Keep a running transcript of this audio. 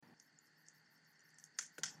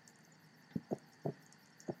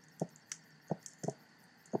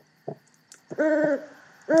Welcome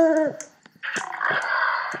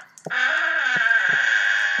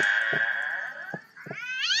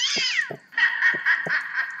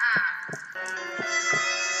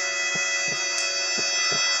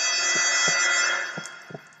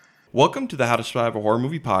to the How to Survive a Horror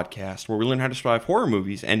Movie podcast, where we learn how to survive horror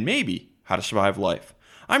movies and maybe how to survive life.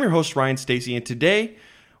 I'm your host, Ryan Stacy, and today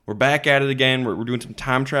we're back at it again. We're doing some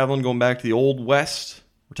time traveling, going back to the Old West.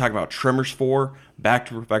 We're talking about Tremors 4, Back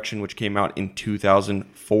to Perfection, which came out in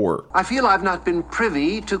 2004. I feel I've not been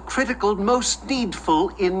privy to critical, most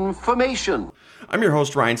needful information. I'm your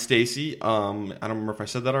host, Ryan Stacy. I don't remember if I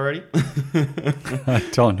said that already. I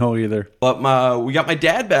don't know either. But we got my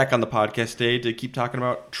dad back on the podcast today to keep talking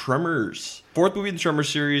about Tremors. Fourth movie in the Tremors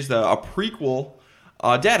series, a prequel.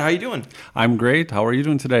 Dad, how you doing? I'm great. How are you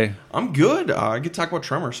doing today? I'm good. I get to talk about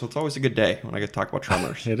Tremors, so it's always a good day when I get to talk about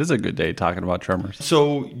Tremors. It is a good day talking about Tremors.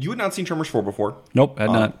 So, you had not seen Tremors 4 before? Nope, had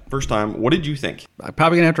not. First time. What did you think? I'm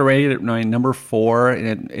probably going to have to rate it my number 4.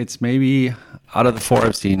 And it's maybe out of the 4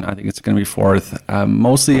 I've seen, I think it's going to be 4th.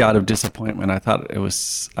 Mostly out of disappointment. I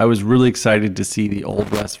was really excited to see the Old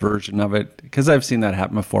West version of it because I've seen that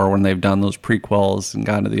happen before when they've done those prequels and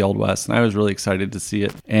gone to the Old West. And I was really excited to see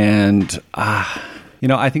it. And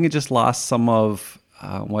I think it just lost some of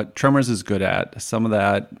what Tremors is good at. Some of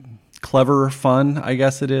that clever fun, I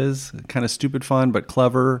guess it is. Kind of stupid fun, but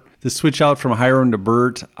clever. The switch out from Hiram to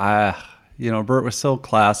Bert, Bert was so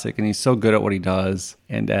classic, and he's so good at what he does.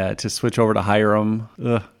 And to switch over to Hiram,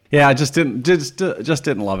 I just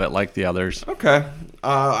didn't love it like the others. Okay.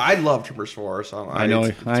 I love Tremors 4. So I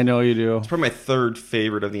know you do. It's probably my third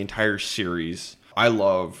favorite of the entire series. I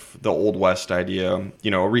love the Old West idea.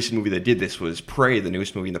 A recent movie that did this was Prey, the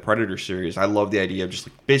newest movie in the Predator series. I love the idea of just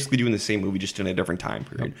basically doing the same movie just in a different time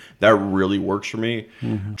period. Yep. That really works for me.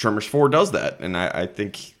 Mm-hmm. Tremors 4 does that, and I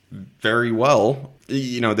think very well.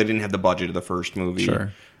 They didn't have the budget of the first movie.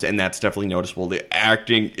 Sure. And that's definitely noticeable. The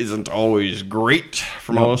acting isn't always great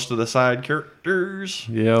for most of the side characters.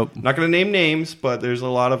 Yep. Not going to name names, but there's a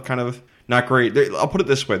lot of kind of not great. I'll put it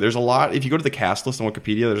this way. There's a lot. If you go to the cast list on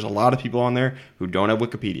Wikipedia, there's a lot of people on there who don't have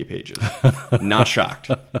Wikipedia pages. Not shocked.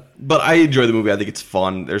 But I enjoy the movie. I think it's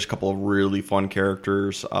fun. There's a couple of really fun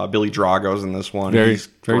characters. Billy Drago's in this one. Very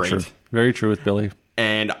true. Very true with Billy.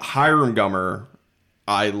 And Hiram Gummer.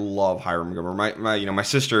 I love Hiram Gummer. My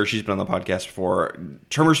sister, she's been on the podcast before.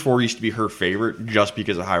 Tremors 4 used to be her favorite just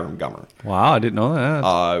because of Hiram Gummer. Wow, I didn't know that.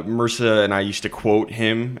 Marissa and I used to quote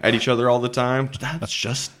him at each other all the time. That's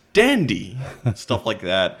just dandy. Stuff like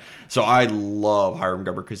that. So I love Hiram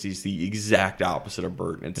Gummer because he's the exact opposite of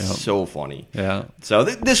Bert. It's so funny. Yeah. So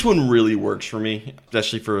this one really works for me,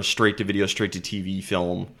 especially for a straight-to-video, straight-to-TV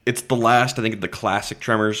film. It's the last, I think, of the classic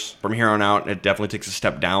Tremors. From here on out, it definitely takes a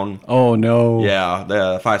step down. Oh, no. Yeah,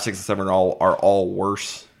 the 5, 6, and 7 are all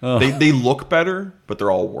worse. Oh. They look better, but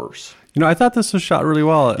they're all worse. I thought this was shot really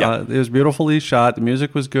well. Yeah. It was beautifully shot. The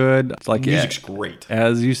music was good. The music's great.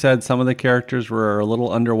 As you said, some of the characters were a little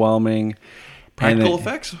underwhelming. Practical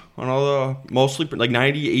effects on all the mostly like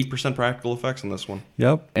 98% practical effects on this one.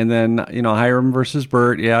 Yep. And then Hiram versus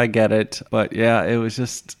Bert. Yeah, I get it, but yeah, it was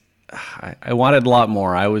just I wanted a lot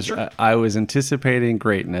more. I was anticipating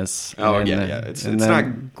greatness. Oh yeah. It's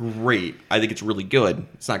not great. I think it's really good.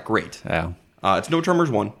 It's not great. Yeah. It's no Tremors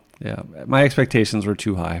 1. Yeah, my expectations were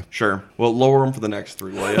too high. Sure. Well, lower them for the next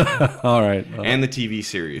 3, will you? All right. And the TV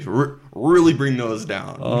series. Really bring those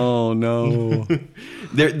down. Oh, no.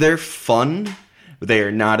 They're fun, but they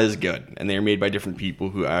are not as good. And they are made by different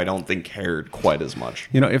people who I don't think cared quite as much.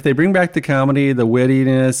 If they bring back the comedy, the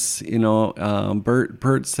wittiness,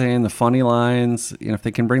 Bert saying the funny lines, if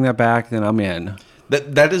they can bring that back, then I'm in.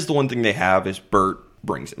 That is the one thing they have is Bert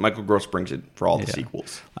brings it. Michael Gross brings it for all the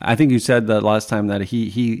sequels. I think you said the last time that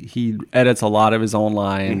he edits a lot of his own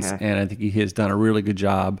lines, and I think he has done a really good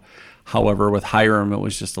job. However, with Hiram, it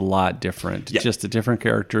was just a lot different. Yeah. Just a different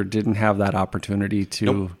character. Didn't have that opportunity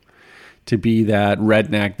to be that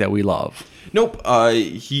redneck that we love. Nope.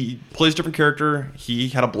 He plays a different character. He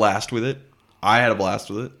had a blast with it. I had a blast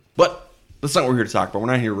with it. But that's not what we're here to talk about. We're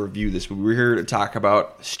not here to review this movie. We're here to talk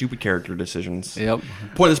about stupid character decisions. Yep.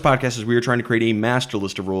 The point of this podcast is we are trying to create a master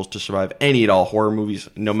list of rules to survive any and all horror movies,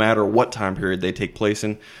 no matter what time period they take place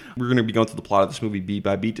in. We're going to be going through the plot of this movie beat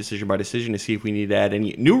by beat, decision by decision, to see if we need to add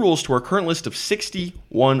any new rules to our current list of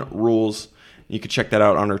 61 rules. You can check that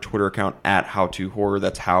out on our Twitter account at How2Horror.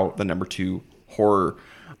 That's how2horror.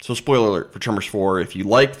 So spoiler alert for Tremors 4. If you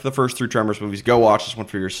liked the first 3 Tremors movies, go watch this one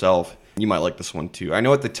for yourself. You might like this one too. I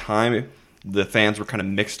know at the time The fans were kind of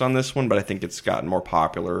mixed on this one, but I think it's gotten more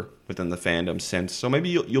popular within the fandom since. So maybe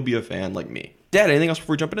you'll be a fan like me. Dad, anything else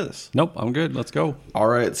before we jump into this? Nope, I'm good. Let's go. All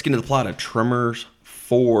right, let's get into the plot of Tremors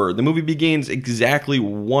 4. The movie begins exactly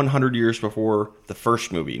 100 years before the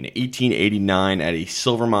first movie in 1889 at a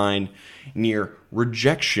silver mine near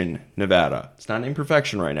Rejection, Nevada. It's not named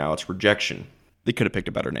Perfection right now. It's Rejection. They could have picked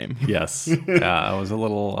a better name. Yes. Yeah, it was a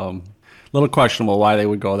little questionable why they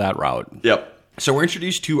would go that route. Yep. So we're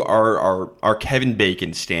introduced to our Kevin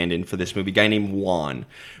Bacon stand-in for this movie, a guy named Juan,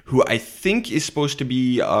 who I think is supposed to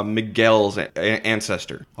be Miguel's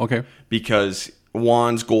ancestor. Okay. Because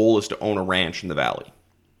Juan's goal is to own a ranch in the valley.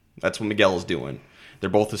 That's what Miguel is doing. They're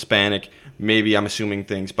both Hispanic. Maybe I'm assuming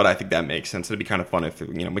things, but I think that makes sense. It'd be kind of fun if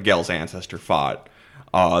Miguel's ancestor fought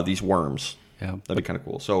these worms. Yeah, that'd be kind of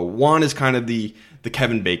cool. So Juan is kind of the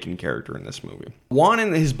Kevin Bacon character in this movie. Juan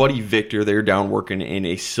and his buddy Victor, they're down working in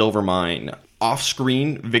a silver mine. Off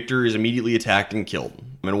screen, Victor is immediately attacked and killed.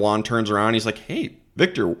 And Juan turns around. He's like, "Hey,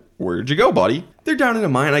 Victor, where'd you go, buddy?" They're down in a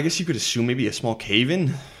mine. I guess you could assume maybe a small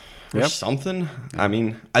cave-in or something. I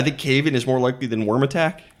mean, I think cave-in is more likely than worm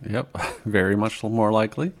attack. Yep, very much more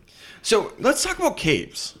likely. So let's talk about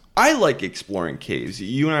caves. I like exploring caves.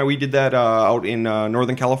 You and I, we did that out in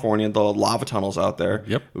Northern California, the lava tunnels out there.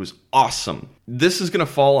 Yep. It was awesome. This is going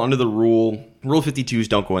to fall under the Rule 52 is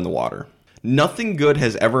don't go in the water. Nothing good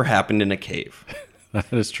has ever happened in a cave.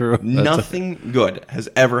 That is true. Nothing good has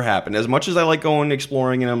ever happened. As much as I like going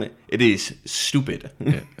exploring in them, it is stupid.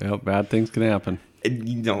 Bad things can happen.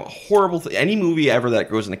 Horrible. Any movie ever that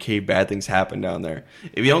goes in a cave, bad things happen down there.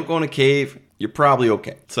 If you don't go in a cave, you're probably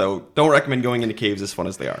okay. So don't recommend going into caves as fun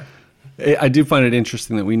as they are. I do find it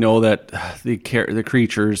interesting that we know that the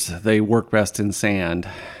creatures, they work best in sand.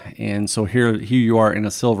 And so here you are in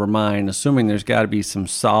a silver mine, assuming there's got to be some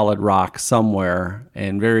solid rock somewhere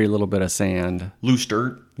and very little bit of sand. Loose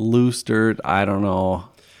dirt, I don't know.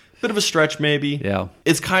 Bit of a stretch, maybe. Yeah.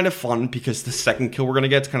 It's kind of fun because the second kill we're going to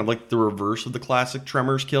get is kind of like the reverse of the classic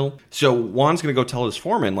Tremors kill. So Juan's going to go tell his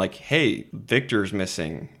foreman, like, "Hey, Victor's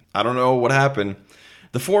missing. I don't know what happened."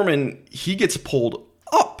 The foreman, he gets pulled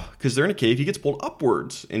up because they're in a cave. He gets pulled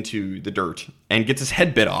upwards into the dirt and gets his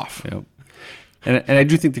head bit off. Yep. And I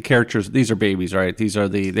do think the characters, these are babies, right? These are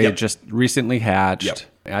they Yep. just recently hatched.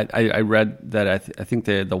 Yep. I read that I think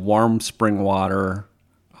the warm spring water,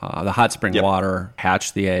 the hot spring Yep. water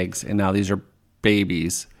hatched the eggs, and now these are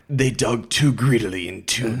babies. They dug too greedily and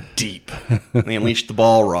too deep. They unleashed the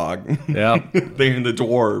Balrog. Yeah. They're the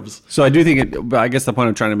dwarves. So I do think but I guess the point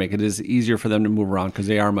I'm trying to make, it is easier for them to move around because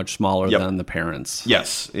they are much smaller Yep. than the parents.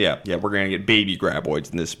 Yes. Yeah. We're going to get baby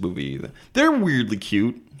graboids in this movie. They're weirdly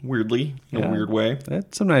cute. Weirdly. In a weird way.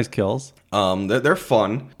 That's some nice kills. They're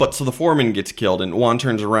fun. But so the foreman gets killed, and Juan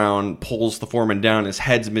turns around, pulls the foreman down, his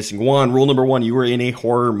head's missing. Juan, rule number 1, you were in a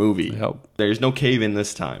horror movie. Yep. There's no cave in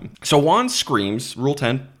this time. So Juan screams, rule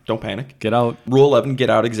 10, don't panic. Get out. Rule 11, get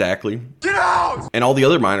out exactly. Get out! And all the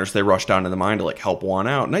other miners, they rush down to the mine to help Juan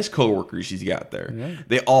out. Nice co-workers he's got there. Yeah.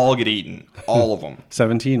 They all get eaten. All of them.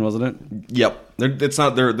 17, wasn't it? Yep.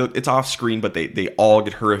 It's off screen, but they all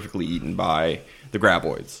get horrifically eaten by the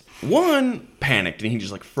graboids. Juan panicked, and he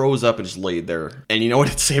just froze up and just laid there. And you know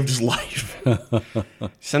what? It saved his life.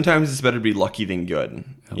 Sometimes it's better to be lucky than good.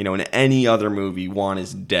 In any other movie, Juan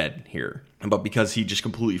is dead here. But because he just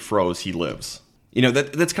completely froze, he lives.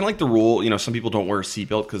 That's kind of like the rule. Some people don't wear a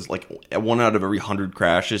seatbelt because, 1 out of every 100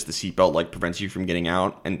 crashes, the seatbelt, prevents you from getting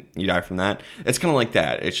out, and you die from that. It's kind of like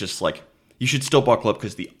that. It's just, you should still buckle up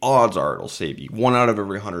because the odds are it'll save you. 1 out of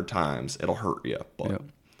every 100 times, it'll hurt you. But,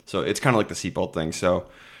 So it's kind of like the seatbelt thing. So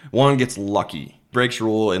Juan gets lucky, breaks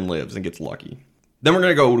rule, and lives and gets lucky. Then we're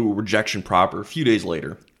going to go to Rejection proper. A few days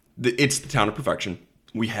later, it's the town of Perfection.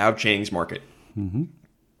 We have Chang's Market. Mm-hmm.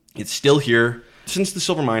 It's still here. Since the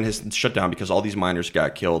silver mine has shut down because all these miners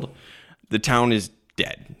got killed, the town is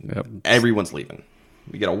dead. Yep. Everyone's leaving.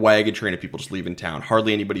 We got a wagon train of people just leaving town.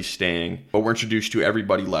 Hardly anybody's staying, but we're introduced to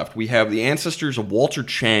everybody left. We have the ancestors of Walter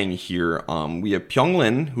Chang here. We have Pyong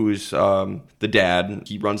Lin, who's the dad.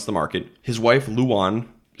 He runs the market. His wife,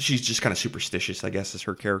 Luan, she's just kind of superstitious, I guess, is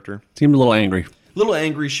her character. Seemed a little angry. A little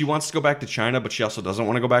angry. She wants to go back to China, but she also doesn't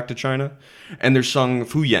want to go back to China. And there's Sung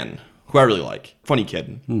Fu Yen, who I really like. Funny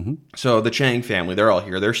kid. Mm-hmm. So the Chang family, they're all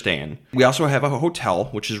here. They're staying. We also have a hotel,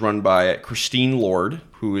 which is run by Christine Lord,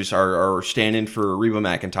 who is our stand-in for Reba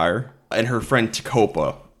McEntire, and her friend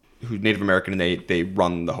Tacopa, who's Native American, and they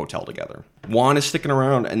run the hotel together. Juan is sticking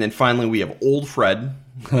around, and then finally we have Old Fred,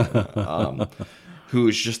 who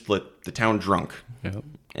is just the town drunk. Yep.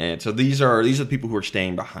 And so these are the people who are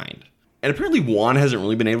staying behind. And apparently Juan hasn't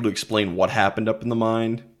really been able to explain what happened up in the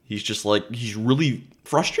mine. He's just he's really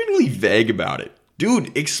frustratingly vague about it.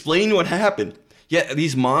 Dude, explain what happened. Yeah,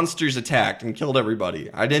 these monsters attacked and killed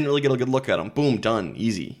everybody. I didn't really get a good look at them. Boom, done,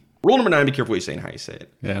 easy. Rule number 9, be careful what you say and how you say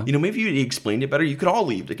it. Yeah. Maybe you explained it better. You could all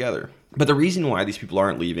leave together. But the reason why these people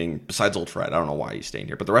aren't leaving, besides old Fred, I don't know why he's staying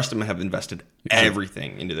here, but the rest of them have invested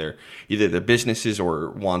everything into either their businesses or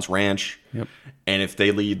Juan's ranch. Yep. And if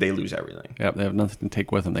they leave, they lose everything. Yep, they have nothing to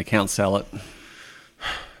take with them. They can't sell it.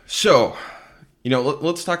 So,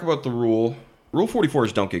 let's talk about the rule. Rule 44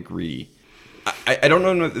 is don't get greedy. I don't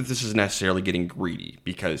know if this is necessarily getting greedy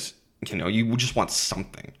because, you just want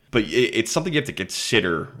something. But it's something you have to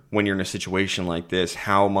consider when you're in a situation like this.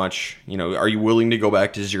 How much, are you willing to go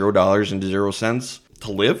back to $0 and to 0 cents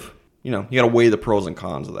to live? You got to weigh the pros and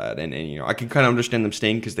cons of that. And I can kind of understand them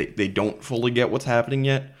staying because they don't fully get what's happening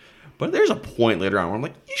yet. But there's a point later on where I'm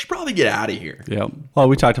like, you should probably get out of here. Yeah. Well,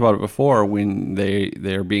 we talked about it before when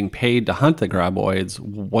they're being paid to hunt the graboids.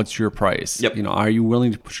 What's your price? Yep. Are you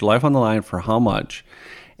willing to put your life on the line for how much?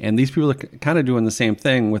 And these people are kind of doing the same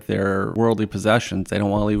thing with their worldly possessions. They don't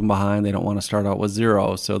want to leave them behind. They don't want to start out with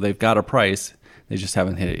 0. So they've got a price. They just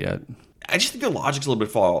haven't hit it yet. I just think the logic's a little bit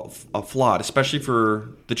flawed, especially for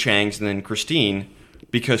the Changs and then Christine.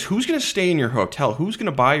 Because who's going to stay in your hotel? Who's going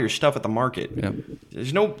to buy your stuff at the market? Yep.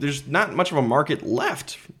 There's not much of a market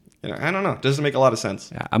left. I don't know. It doesn't make a lot of sense.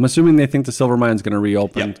 Yeah, I'm assuming they think the silver mine's going to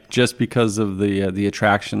reopen Yep. just because of the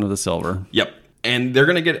attraction of the silver. Yep. And they're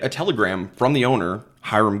going to get a telegram from the owner,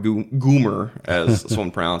 Hiram Goomer, as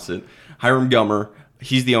someone pronounced it. Hiram Gummer.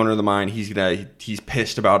 He's the owner of the mine. He's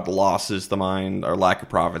pissed about the losses, the mine, or lack of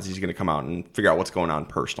profits. He's going to come out and figure out what's going on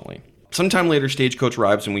personally. Sometime later, Stagecoach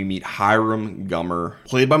arrives and we meet Hiram Gummer,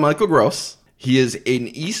 played by Michael Gross. He is an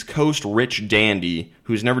East Coast rich dandy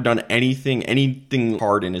who's never done anything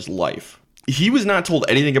hard in his life. He was not told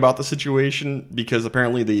anything about the situation because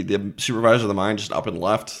apparently the supervisor of the mine just up and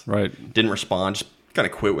left. Right. Didn't respond, just kind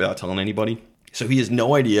of quit without telling anybody. So he has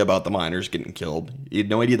no idea about the miners getting killed. He had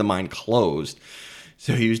no idea the mine closed.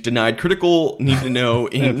 So he was denied critical need-to-know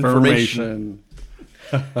information. And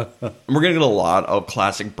we're going to get a lot of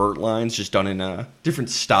classic Burt lines just done in a different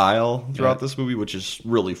style throughout this movie, which is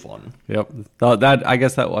really fun. Yep. I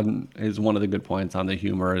guess that one is one of the good points on the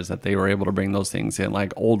humor is that they were able to bring those things in,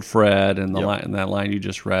 like Old Fred and that line you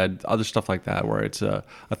just read, other stuff like that, where it's a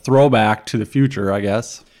throwback to the future, I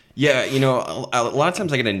guess. Yeah, a lot of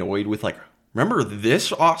times I get annoyed with remember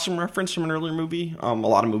this awesome reference from an earlier movie? A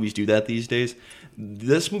lot of movies do that these days.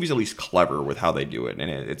 This movie's at least clever with how they do it,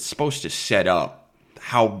 and it's supposed to set up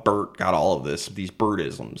how Burt got all of these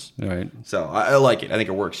Burtisms. Right. So I like it. I think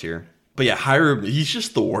it works here. But yeah, Hiram, he's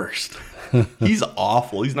just the worst. He's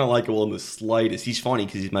awful. He's not likable in the slightest. He's funny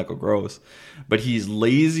because he's Michael Gross. But he's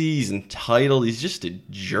lazy. He's entitled. He's just a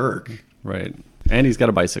jerk. Right. And he's got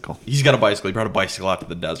a bicycle. He's got a bicycle. He brought a bicycle out to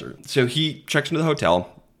the desert. So he checks into the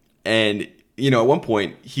hotel. And, at one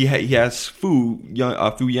point, he asks Fu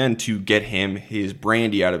Yen to get him his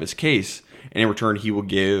brandy out of his case. And in return, he will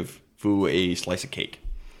give Fu a slice of cake.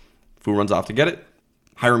 Fu runs off to get it.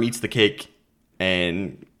 Hiram eats the cake,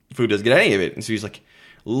 and Fu doesn't get any of it. And so he's like,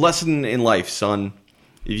 lesson in life, son.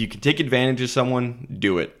 If you can take advantage of someone,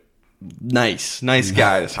 do it. Nice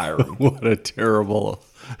guy, this Hiram. What a terrible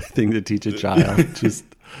thing to teach a child. just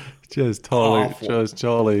totally, Awful. just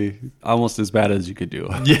totally, almost as bad as you could do.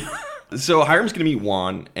 Yeah. So Hiram's going to meet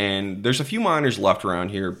Juan, and there's a few miners left around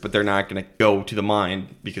here, but they're not going to go to the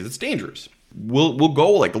mine because it's dangerous. We'll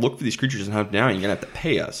go look for these creatures and hunt them down. You're gonna have to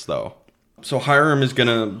pay us though. So Hiram is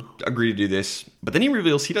gonna agree to do this, but then he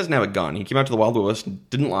reveals he doesn't have a gun. He came out to the Wild West and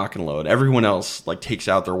didn't lock and load. Everyone else takes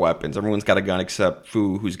out their weapons. Everyone's got a gun except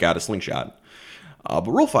Fu, who's got a slingshot. But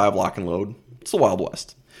Rule 5, lock and load. It's the Wild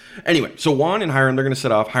West. Anyway, so Juan and Hiram, they're gonna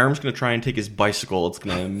set off. Hiram's gonna try and take his bicycle. It's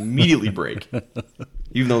gonna immediately break,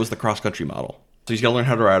 even though it's the cross country model. So he's gotta learn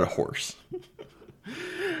how to ride a horse.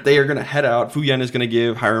 They are going to head out. Fu Yen is going to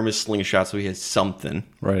give Hiram his slingshot so he has something.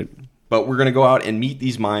 Right. But we're going to go out and meet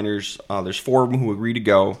these miners. There's 4 of them who agree to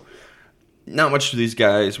go. Not much to these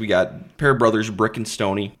guys. We got pair of brothers, Brick and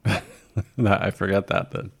Stony. I forgot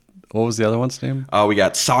that. What was the other one's name? We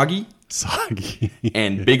got Soggy.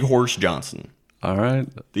 And Big Horse Johnson. All right.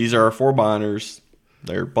 These are our 4 miners.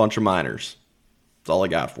 They're a bunch of miners. That's all I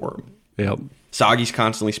got for them. Yep. Soggy's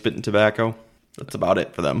constantly spitting tobacco. That's about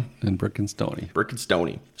it for them. And Brick and Stony.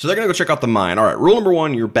 So they're going to go check out the mine. All right, rule number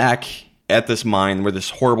 1, you're back at this mine where this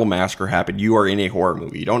horrible massacre happened. You are in a horror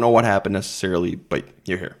movie. You don't know what happened necessarily, but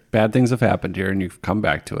you're here. Bad things have happened here, and you've come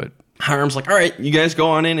back to it. Hiram's like, all right, you guys go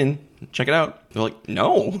on in and check it out. They're like,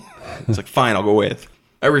 no. It's like, fine, I'll go with.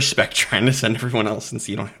 I respect trying to send everyone else and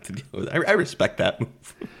so you don't have to deal with it. I respect that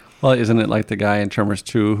move. Well, isn't it like the guy in Tremors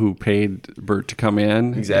 2 who paid Bert to come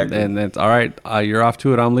in? Exactly. And it's, all right, you're off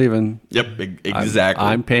to it, I'm leaving. Yep, exactly.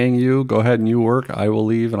 I'm paying you. Go ahead and you work. I will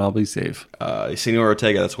leave and I'll be safe. Senor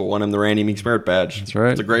Ortega, that's what won him the Randy Meeks merit badge. That's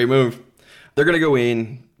right. It's a great move. They're going to go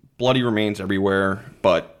in, bloody remains everywhere,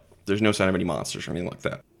 but there's no sign of any monsters or anything like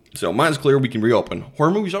that. So mine's clear, we can reopen.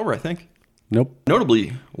 Horror movie's over, I think. Nope.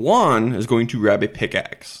 Notably, Juan is going to grab a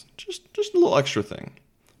pickaxe. Just a little extra thing.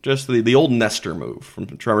 Just the old Nestor move from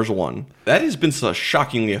Tremors 1. That has been so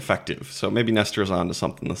shockingly effective, so maybe Nestor's on to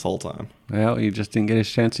something this whole time. Well, he just didn't get his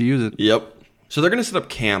chance to use it. Yep. So they're going to set up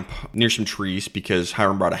camp near some trees because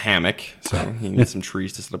Hiram brought a hammock, so he needs some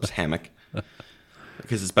trees to set up his hammock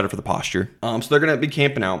because it's better for the posture. So they're going to be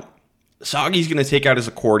camping out. Soggy's going to take out his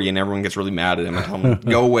accordion. Everyone gets really mad at him and tell him,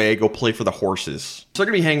 go away, go play for the horses. So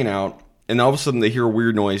they're going to be hanging out, and all of a sudden they hear a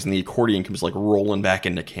weird noise, and the accordion comes like rolling back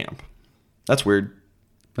into camp. That's weird.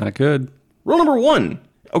 Not good. Rule number 1.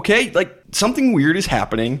 Okay, like, something weird is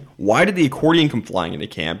happening. Why did the accordion come flying into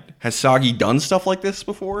camp? Has Soggy done stuff like this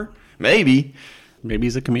before? Maybe. Maybe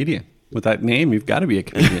he's a comedian. With that name, you've got to be a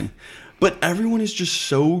comedian. But everyone is just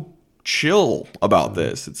so chill about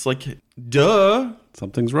this. It's like, duh.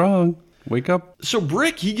 Something's wrong. Wake up. So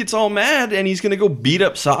Brick, he gets all mad, and he's going to go beat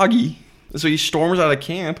up Soggy. So he storms out of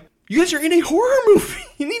camp. You guys are in a horror movie,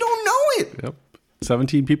 and you don't know it. Yep.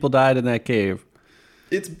 17 people died in that cave.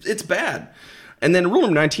 It's bad. And then rule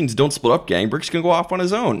number 19 is don't split up, gang. Brick's going to go off on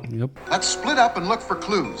his own. Yep. Let's split up and look for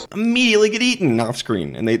clues. Immediately get eaten off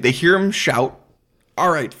screen. And they hear him shout,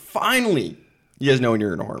 all right, finally. You guys know when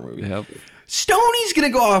you're in a horror movie. Yep. Stoney's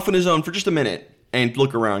going to go off on his own for just a minute and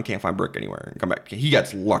look around, can't find Brick anywhere, and come back. He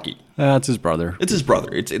gets lucky. That's his brother. It's his brother.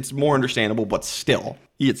 It's more understandable, but still,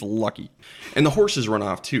 he gets lucky. And the horses run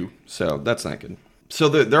off, too, so that's not good. So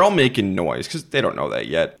they're all making noise because they don't know that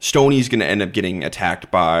yet. Stoney's going to end up getting attacked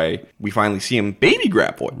by, we finally see him, baby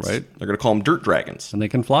graboids. Right. They're going to call them dirt dragons. And they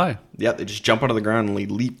can fly. Yeah, they just jump out of the ground and they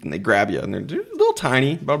leap and they grab you. And they're a little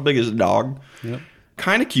tiny, about as big as a dog. Yep.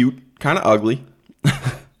 Kind of cute, kind of ugly.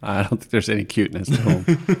 I don't think there's any cuteness to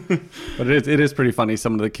them. But it is pretty funny,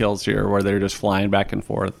 some of the kills here where they're just flying back and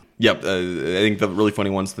forth. Yep, I think the really funny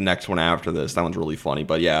one's the next one after this. That one's really funny.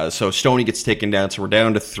 But yeah, so Stoney gets taken down, so we're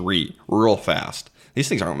down to 3 real fast. These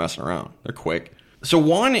things aren't messing around. They're quick. So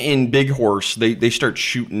Juan and Big Horse, they start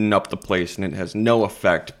shooting up the place, and it has no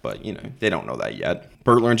effect, but, you know, they don't know that yet.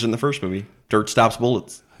 Bert learns in the first movie. Dirt stops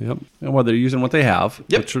bullets. Yep. And well, they're using what they have,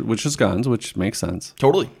 Yep. which is guns, which makes sense.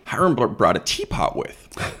 Totally. Hiram brought a teapot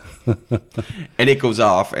with. And it goes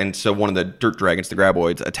off, and so one of the dirt dragons, the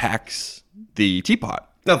graboids, attacks the teapot.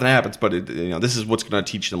 Nothing happens, but this is what's going to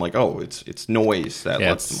teach them, like, oh, it's noise that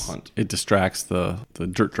lets them hunt. It distracts the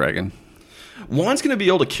dirt dragon. Juan's going to be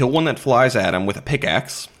able to kill one that flies at him with a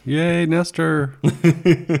pickaxe. Yay, Nestor.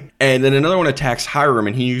 And then another one attacks Hiram,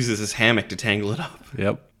 and he uses his hammock to tangle it up.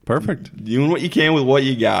 Yep. Perfect. Doing what you can with what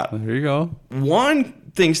you got. There you go. Juan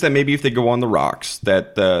thinks that maybe if they go on the rocks,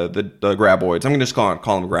 that the graboids, I'm going to just call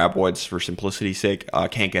them graboids for simplicity's sake,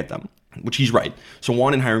 can't get them. Which he's right. So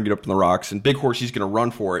Juan and Hiram get up on the rocks, and Big Horse, he's going to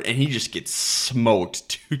run for it, and he just gets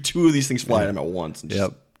smoked. Two of these things fly at him at once. And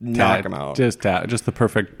just knock him out. Just the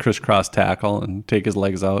perfect crisscross tackle and take his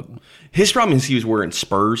legs out. His problem is he was wearing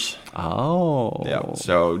spurs. Oh. Yeah.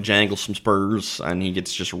 So jangle some spurs, and he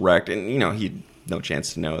gets just wrecked. And, he had no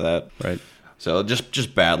chance to know that. Right. So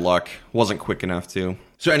just bad luck. Wasn't quick enough to.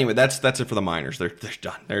 So anyway, that's it for the miners. They're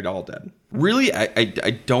done. They're all dead. Really, I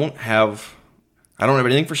don't have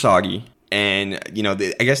anything for Soggy. And,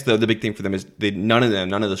 I guess the big thing for them is none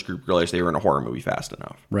of this group realized they were in a horror movie fast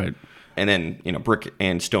enough. Right. And then, Brick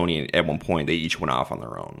and Stoney, at one point, they each went off on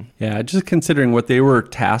their own. Yeah, just considering what they were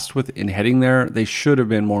tasked with in heading there, they should have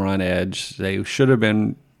been more on edge. They should have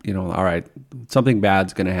been, all right, something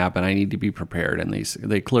bad's going to happen. I need to be prepared. And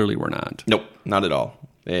they clearly were not. Nope, not at all.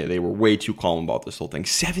 They were way too calm about this whole thing.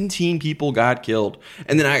 17 people got killed.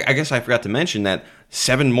 And then I guess I forgot to mention that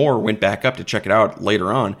 7 more went back up to check it out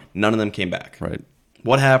later on. None of them came back. Right.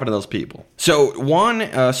 What happened to those people? So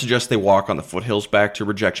Juan suggests they walk on the foothills back to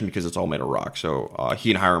Rejection because it's all made of rock. So he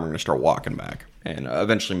and Hiram are going to start walking back and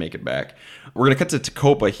eventually make it back. We're going to cut to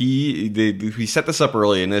Tacopa. He set this up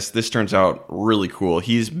early, and this turns out really cool.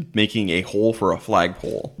 He's making a hole for a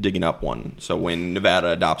flagpole, digging up one. So when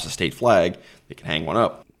Nevada adopts a state flag, they can hang one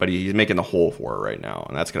up. But he's making the hole for it right now,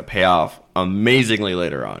 and that's going to pay off amazingly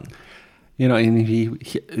later on. And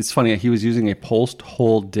it's funny, he was using a post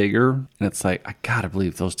hole digger, and it's like, I gotta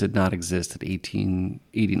believe those did not exist at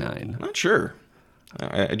 1889. Not sure.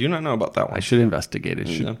 I do not know about that one. I should investigate it.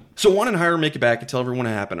 Yeah. So Juan and Hiram make it back and tell everyone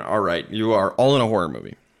what happened. All right, you are all in a horror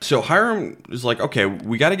movie. So Hiram is like, okay,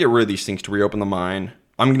 we got to get rid of these things to reopen the mine.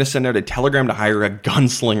 I'm going to send out a telegram to hire a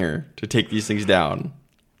gunslinger to take these things down.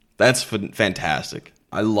 That's fantastic.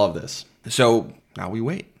 I love this. So now we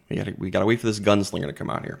wait. We gotta wait for this gunslinger to come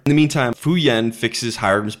out here. In the meantime, Fu Yen fixes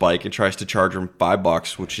Hiram's bike and tries to charge him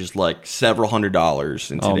 $5, which is like several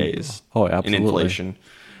 $100s in today's in inflation.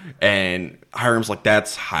 And Hiram's like,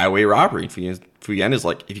 that's highway robbery. Fu Yen is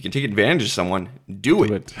like, if you can take advantage of someone, do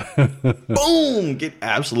it. Boom! Get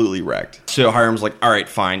absolutely wrecked. So Hiram's like, all right,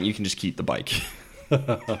 fine, you can just keep the bike.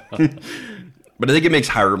 But I think it makes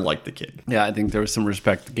Hiram like the kid. Yeah, I think there was some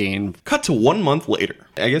respect gained. Cut to 1 month later.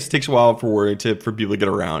 I guess it takes a while for people to get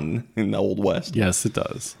around in the Old West. Yes, it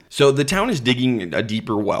does. So the town is digging a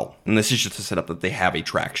deeper well. And this is just to set up that they have a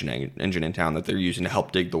traction engine in town that they're using to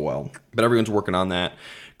help dig the well. But everyone's working on that.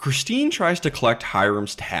 Christine tries to collect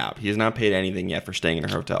Hiram's tab. He has not paid anything yet for staying in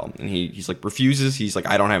her hotel. And he's like, refuses. He's like,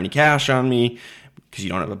 I don't have any cash on me because you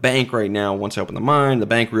don't have a bank right now. Once I open the mine, the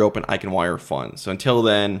bank reopen, I can wire funds. So until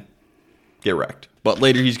then, get wrecked. But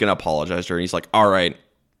later he's going to apologize to her. And he's like, all right,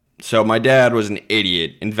 so my dad was an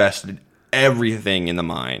idiot, invested everything in the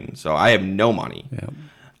mine. So I have no money. Yeah.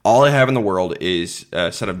 All I have in the world is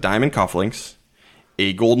a set of diamond cufflinks,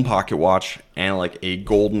 a golden pocket watch, and like a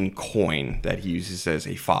golden coin that he uses as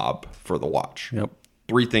a fob for the watch. Yep.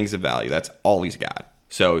 3 things of value. That's all he's got.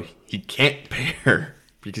 So he can't pay her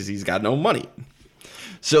because he's got no money.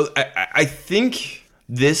 So I think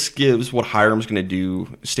this gives what Hiram's going to do,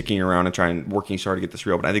 sticking around and working so hard to get this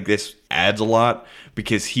reopened. I think this adds a lot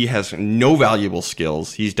because he has no valuable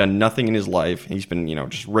skills. He's done nothing in his life. He's been,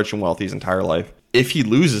 just rich and wealthy his entire life. If he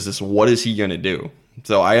loses this, what is he going to do?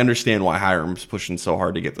 So I understand why Hiram's pushing so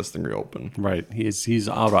hard to get this thing reopened. Right. He's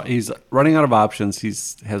running out of options. He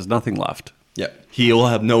has nothing left. Yeah. He'll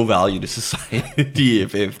have no value to society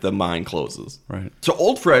if the mine closes. Right. So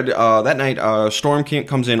Old Fred, that night, Storm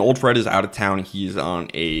comes in. Old Fred is out of town. He's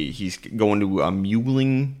going to a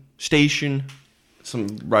muling station,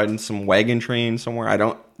 riding some wagon train somewhere. I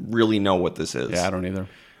don't really know what this is. Yeah, I don't either.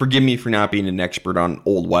 Forgive me for not being an expert on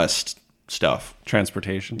Old West stuff.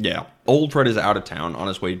 Transportation. Yeah. Old Fred is out of town on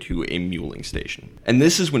his way to a muling station. And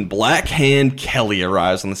this is when Black Hand Kelly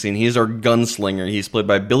arrives on the scene. He is our gunslinger. He's played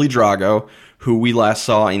by Billy Drago, who we last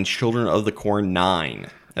saw in Children of the Corn 9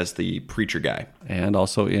 as the preacher guy. And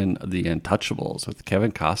also in The Untouchables with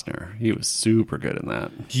Kevin Costner. He was super good in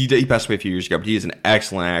that. He passed away a few years ago, but he is an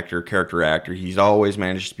excellent actor, character actor. He's always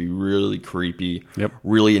managed to be really creepy,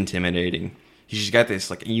 really intimidating. He's just got this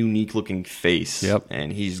like unique looking face,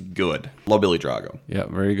 and he's good. Love Billy Drago. Yeah,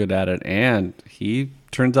 very good at it. And he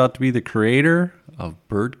turns out to be the creator of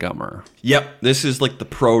Burt Gummer. Yep, this is like the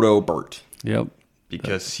proto Burt. Yep.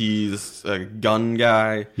 Because he's a gun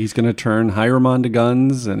guy. He's going to turn Hiram onto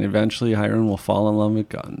guns, and eventually Hiram will fall in love with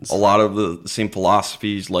guns. A lot of the same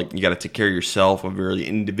philosophies, like you got to take care of yourself, a very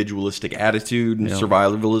individualistic attitude and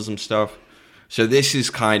survivalism stuff. So this is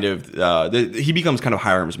kind of, he becomes kind of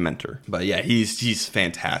Hiram's mentor. But yeah, he's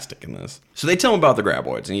fantastic in this. So they tell him about the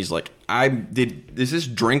graboids, and he's like, is this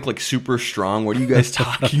drink like super strong? What are you guys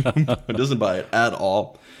talking about? He doesn't buy it at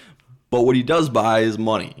all. But what he does buy is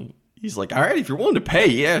money. He's like, all right, if you're willing to pay,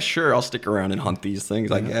 yeah, sure, I'll stick around and hunt these things,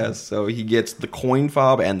 I guess. So he gets the coin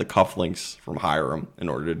fob and the cufflinks from Hiram in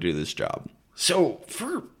order to do this job. So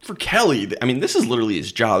for Kelly, I mean, this is literally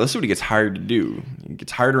his job. This is what he gets hired to do. He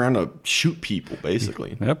gets hired around to shoot people,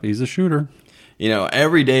 basically. Yep, he's a shooter.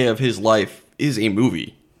 Every day of his life is a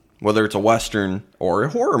movie, whether it's a Western or a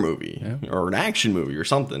horror movie or an action movie or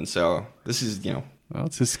something. So this is, Well,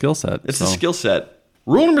 it's his skill set. It's his skill set.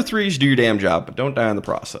 Rule number 3 is do your damn job, but don't die in the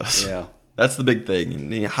process. Yeah. That's the big thing.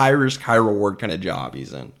 The high risk, high reward kind of job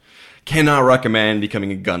he's in. Cannot recommend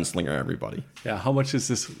becoming a gunslinger, everybody. Yeah, how much is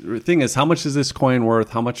this? The thing is, how much is this coin worth?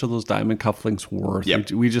 How much are those diamond cufflinks worth? Yep.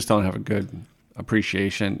 We just don't have a good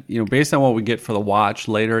appreciation. Based on what we get for the watch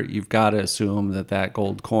later, you've got to assume that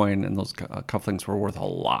gold coin and those cufflinks were worth a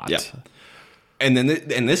lot. Yeah. And then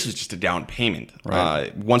this is just a down payment.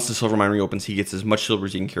 Right. Once the silver mine reopens, he gets as much silver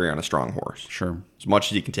as he can carry on a strong horse. Sure. As much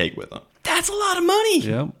as he can take with him. That's a lot of money.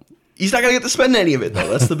 Yeah. He's not going to get to spend any of it, though.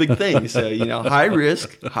 That's the big thing. So, high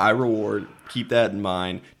risk, high reward. Keep that in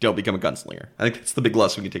mind. Don't become a gunslinger. I think that's the big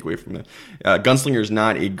lesson we can take away from it. Gunslinger is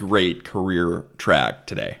not a great career track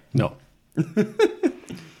today. No.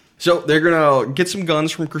 So they're going to get some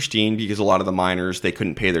guns from Christine because a lot of the miners, they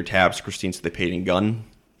couldn't pay their tabs to Christine, so they paid in gun.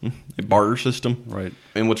 A barter system. Right.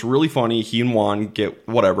 And what's really funny, he and Juan get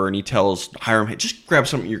whatever, and he tells Hiram, hey, just grab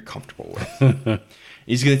something you're comfortable with.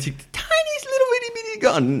 He's going to take the tiniest little itty-bitty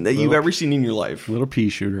gun that you've ever seen in your life. Little pea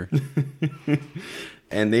shooter.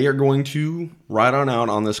 And they are going to ride on out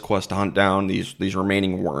on this quest to hunt down these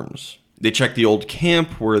remaining worms. They check the old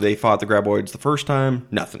camp where they fought the graboids the first time.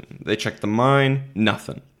 Nothing. They check the mine.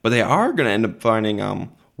 Nothing. But they are going to end up finding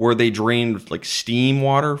where they drained like steam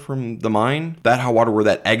water from the mine. That hot water where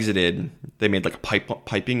that exited, they made like a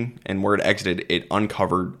piping, and where it exited, it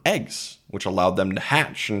uncovered eggs, which allowed them to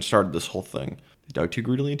hatch and started this whole thing. They dug too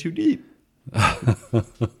greedily and too deep.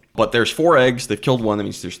 But there's 4 eggs. They've killed one. That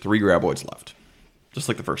means there's 3 graboids left. Just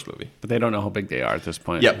like the first movie. But they don't know how big they are at this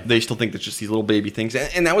point. Yep, they still think it's just these little baby things.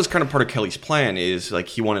 And that was kind of part of Kelly's plan, is like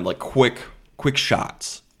he wanted like quick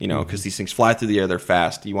shots, you know, because these things fly through the air, they're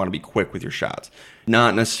fast. You want to be quick with your shots,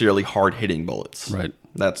 not necessarily hard-hitting bullets. Right.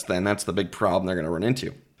 That's the big problem they're going to run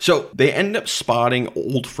into. So they end up spotting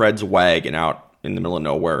old Fred's wagon out in the middle of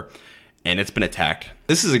nowhere, and it's been attacked.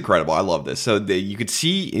 This is incredible. I love this. So you could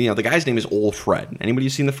see, you know, the guy's name is Old Fred. Anybody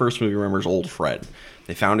who's seen the first movie remembers Old Fred.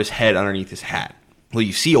 They found his head underneath his hat. Well,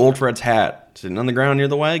 you see Old Fred's hat sitting on the ground near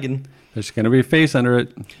the wagon. There's going to be a face under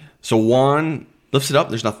it. So Juan lifts it up.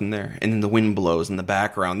 There's nothing there. And then the wind blows in the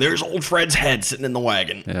background. There's Old Fred's head sitting in the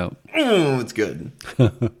wagon. Yeah. It's good.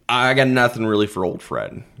 I got nothing really for Old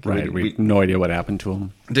Fred. Right. We have no idea what happened to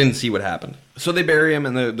him. Didn't see what happened. So they bury him,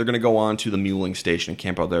 and they're going to go on to the muling station and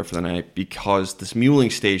camp out there for the night, because this muling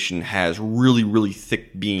station has really, really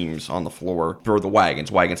thick beams on the floor for the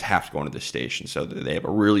wagons. Wagons have to go into this station, so they have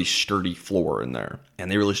a really sturdy floor in there.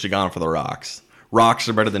 And they really should have gone for the rocks. Rocks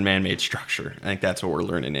are better than man-made structure. I think that's what we're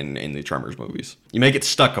learning in the Tremors movies. You may get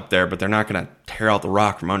stuck up there, but they're not going to tear out the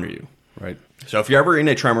rock from under you. Right. So if you're ever in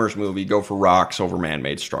a Tremors movie, go for rocks over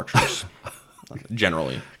man-made structures,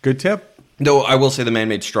 generally. Good tip. Though I will say the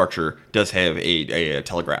man-made structure does have a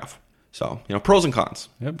telegraph. So, you know, pros and cons.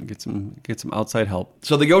 Yep, get some outside help.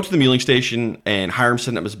 So they go to the muling station, and Hiram's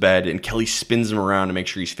setting up his bed, and Kelly spins him around to make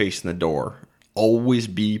sure he's facing the door. Always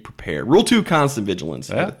be prepared. Rule 2, constant vigilance.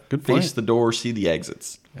 Yeah, good point. Face the door, see the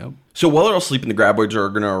exits. Yep. So while they're all sleeping, the graboids are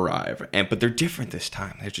going to arrive, but they're different this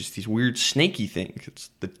time. They're just these weird snaky things. It's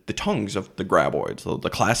the tongues of the graboids, the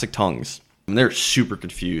classic tongues. And they're super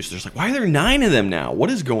confused. There's like, why are there 9 of them now? What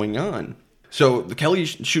is going on? So the Kelly's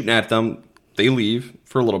shooting at them. They leave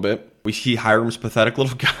for a little bit. We see Hiram's pathetic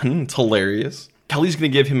little gun. It's hilarious. Kelly's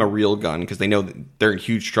going to give him a real gun because they know that they're in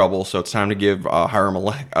huge trouble, so it's time to give Hiram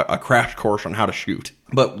a crash course on how to shoot.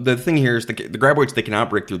 But the thing here is the graboids, they cannot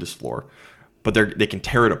break through this floor, but they can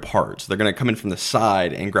tear it apart. So they're going to come in from the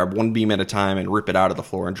side and grab one beam at a time and rip it out of the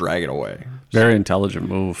floor and drag it away. Very intelligent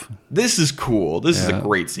move. This is cool. This is a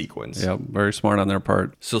great sequence. Yeah, very smart on their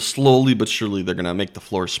part. So slowly but surely, they're going to make the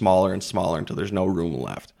floor smaller and smaller until there's no room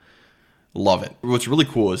left. Love it. What's really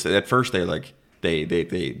cool is that at first they're like, They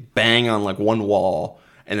bang on like one wall,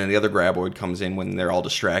 and then the other graboid comes in when they're all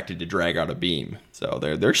distracted to drag out a beam. So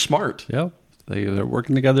they're smart. Yep. They're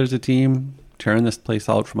working together as a team, tearing this place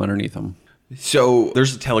out from underneath them. So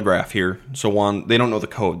there's a telegraph here. So Juan, they don't know the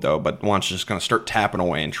code though, but Juan's just going to start tapping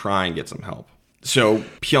away and try and get some help. So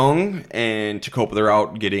Pyong and Takopa, they're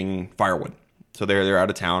out getting firewood. So they're out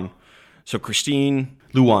of town. So Christine,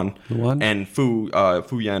 Luan, and Fu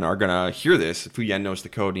Yan are going to hear this. Fu Yan knows the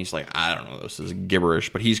code, and he's like, I don't know, this is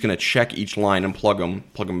gibberish. But he's going to check each line and plug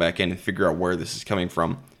them back in and figure out where this is coming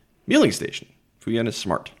from. Muling station. Fu Yan is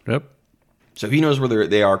smart. Yep. So he knows where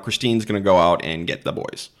they are. Christine's going to go out and get the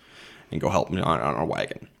boys and go help them on a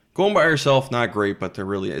wagon. Going by herself, not great, but there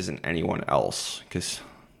really isn't anyone else because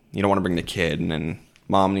you don't want to bring the kid, and then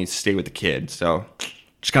mom needs to stay with the kid. So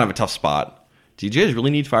just kind of a tough spot. Did you guys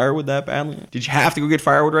really need firewood that badly? Did you have to go get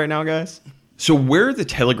firewood right now, guys? So where the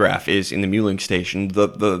telegraph is in the muling station,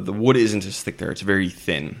 the wood isn't as thick there. It's very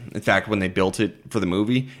thin. In fact, when they built it for the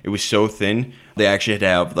movie, it was so thin, they actually had to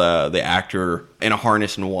have the actor in a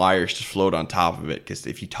harness and wires to float on top of it, because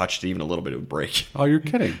if you touched it even a little bit, it would break. Oh, you're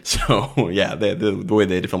kidding. So, yeah, the way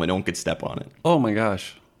they had to film it, no one could step on it. Oh, my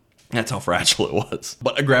gosh. That's how fragile it was.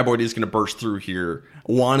 But a graboid is going to burst through here.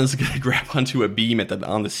 Juan is going to grab onto a beam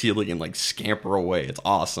on the ceiling and like scamper away. It's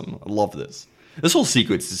awesome. I love this. This whole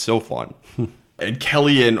sequence is so fun. And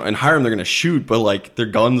Kelly and Hiram, they're going to shoot, but like their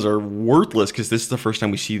guns are worthless because this is the first time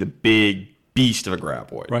we see the big beast of a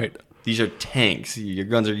graboid. Right. These are tanks. Your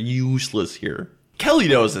guns are useless here. Kelly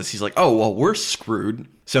knows this. He's like, oh, well, we're screwed.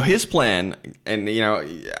 So his plan, and you know,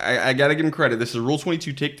 I got to give him credit. This is Rule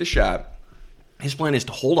 22, take the shot. His plan is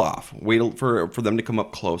to hold off, wait for them to come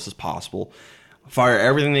up close as possible, fire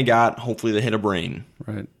everything they got, hopefully they hit a brain.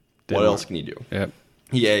 Right. What else can you do? Yep.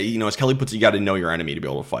 Yeah, you know, as Kelly puts it, you got to know your enemy to be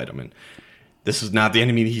able to fight them. And this is not the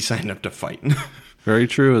enemy that he signed up to fight. Very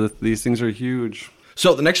true. These things are huge.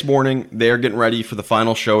 So the next morning, they're getting ready for the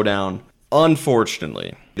final showdown.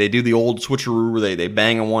 Unfortunately, they do the old switcheroo where they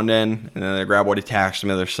bang on one end and then the graboid attacks on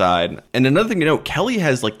the other side. And another thing to note, Kelly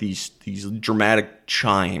has like these dramatic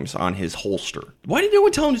chimes on his holster. Why did no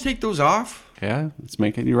one tell him to take those off? Yeah,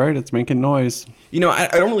 you're right, it's making noise. I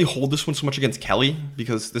don't really hold this one so much against Kelly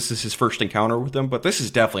because this is his first encounter with them, but this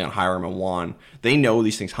is definitely on Hiram and Juan. They know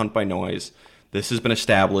these things hunt by noise. This has been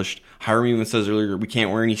established. Hiram even says earlier, we can't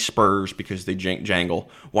wear any spurs because they jangle.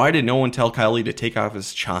 Why did no one tell Kelly to take off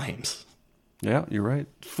his chimes? Yeah, you're right.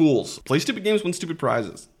 Fools. Play stupid games, win stupid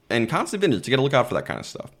prizes. And constant vintage, you gotta look out for that kind of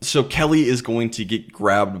stuff. So Kelly is going to get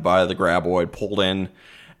grabbed by the graboid, pulled in,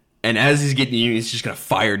 and as he's getting in, he's just gonna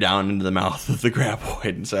fire down into the mouth of the graboid.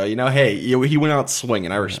 And so, hey, he went out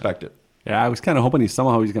swinging. I respect it. Yeah, I was kind of hoping he's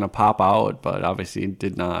going to pop out, but obviously he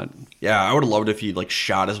did not. Yeah, I would have loved if he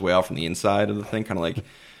shot his way out from the inside of the thing, kind of like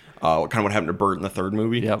what happened to Bert in the third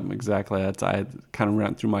movie. Yep, exactly. I kind of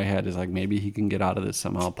ran through my head is maybe he can get out of this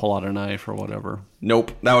somehow, pull out a knife or whatever.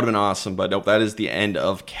 Nope, that would have been awesome, but nope, that is the end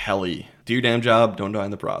of Kelly. Do your damn job, don't die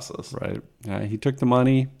in the process. Right. He took the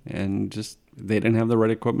money and they didn't have the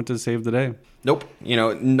right equipment to save the day. Nope.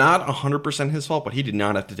 Not 100% his fault, but he did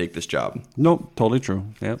not have to take this job. Nope, totally true.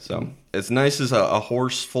 Yep. So, as nice as a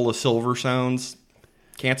horse full of silver sounds,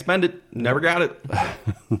 can't spend it. Never got it.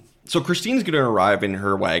 So, Christine's going to arrive in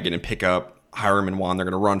her wagon and pick up Hiram and Juan. They're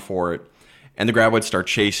going to run for it. And the graboids start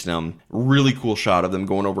chasing them. Really cool shot of them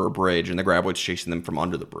going over a bridge, and the graboids chasing them from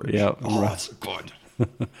under the bridge. Yep. Oh, that's good.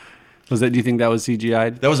 Do you think that was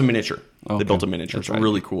CGI'd? That was a miniature. Okay. They built a miniature. That's It's right.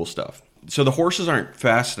 really cool stuff. So the horses aren't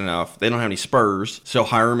fast enough. They don't have any spurs. So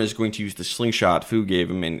Hiram is going to use the slingshot Fu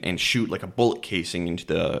gave him and shoot like a bullet casing into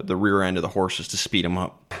the rear end of the horses to speed them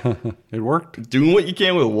up. It worked. Doing what you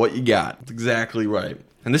can with what you got. That's exactly right.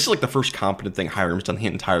 And this is the first competent thing Hiram's done the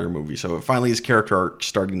entire movie. So finally his character arc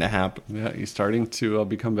starting to happen. Yeah, he's starting to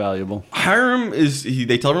become valuable. Hiram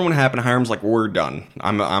they tell everyone what happened. Hiram's like, we're done.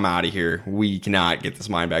 I'm out of here. We cannot get this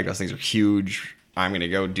mine back. Those things are huge. I'm going to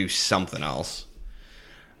go do something else.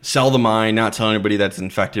 Sell the mine, not tell anybody that's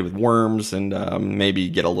infected with worms, and maybe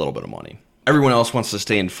get a little bit of money. Everyone else wants to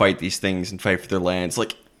stay and fight these things and fight for their lands.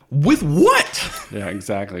 With what? Yeah,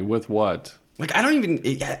 exactly. With what?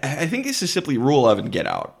 I think this is simply rule 11, get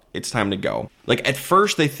out. It's time to go. At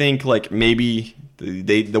first they think maybe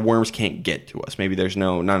the worms can't get to us. Maybe there's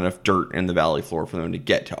not enough dirt in the valley floor for them to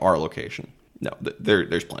get to our location. No,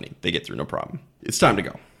 there's plenty. They get through, no problem. It's time to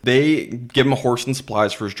go. They give him a horse and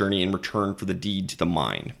supplies for his journey in return for the deed to the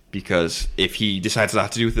mine. Because if he decides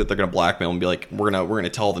not to do it, they're going to blackmail him and be like, we're gonna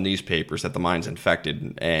tell the newspapers that the mine's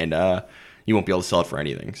infected, and you won't be able to sell it for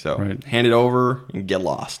anything. So Hand it over and get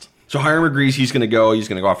lost. So Hiram agrees he's going to go. He's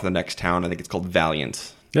going to go off to the next town. I think it's called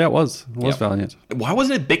Valiant. Yeah, it was. It was Valiant. Why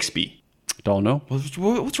wasn't it Bixby? Don't know.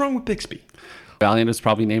 What's wrong with Bixby? Valiant is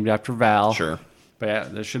probably named after Val. Sure. But yeah,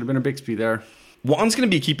 there should have been a Bixby there. Juan's going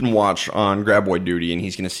to be keeping watch on graboid duty, and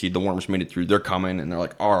he's going to see the worms made it through. They're coming, and they're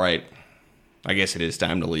like, all right, I guess it is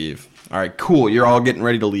time to leave. All right, cool. You're all getting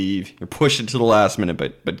ready to leave. You're pushing to the last minute,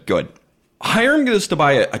 but good. Hiram goes to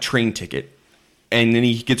buy a train ticket, and then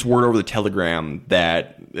he gets word over the telegram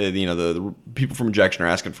that the people from Injection are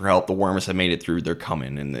asking for help. The worms have made it through. They're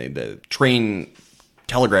coming, and the train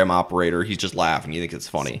telegram operator, he's just laughing. He thinks it's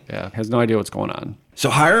funny. Yeah, has no idea what's going on. So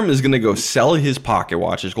Hiram is going to go sell his pocket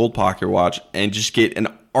watch, his gold pocket watch, and just get an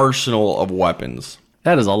arsenal of weapons.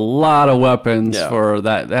 That is a lot of weapons for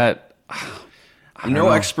that. I'm no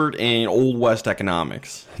expert in Old West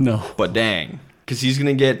economics. No. But dang. Because he's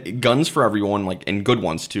going to get guns for everyone, and good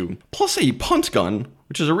ones too. Plus a punt gun,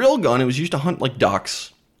 which is a real gun. It was used to hunt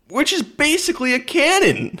ducks, which is basically a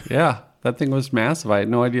cannon. Yeah, that thing was massive. I had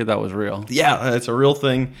no idea that was real. Yeah, it's a real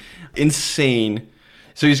thing. Insane.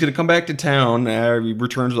 So he's going to come back to town. He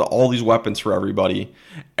returns with all these weapons for everybody.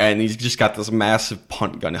 And he's just got this massive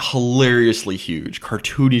punt gun. Hilariously huge.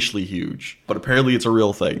 Cartoonishly huge. But apparently it's a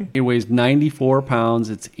real thing. It weighs 94 pounds.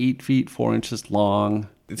 It's 8 feet, 4 inches long.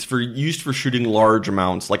 It's used for shooting large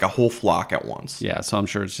amounts, like a whole flock at once. Yeah, so I'm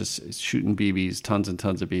sure it's shooting BBs, tons and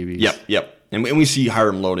tons of BBs. Yep. And we see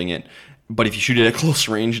Hiram loading it. But if you shoot it at close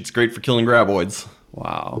range, it's great for killing graboids.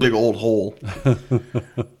 Wow. Big old hole.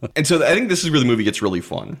 And so I think this is where the movie gets really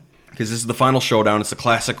fun. Because this is the final showdown. It's the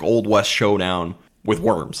classic Old West showdown with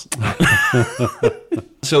worms.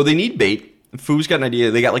 So they need bait. Fu's got an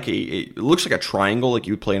idea. They got it looks like a triangle like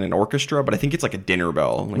you would play in an orchestra, but I think it's like a dinner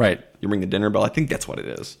bell. Right. You ring the dinner bell. I think that's what it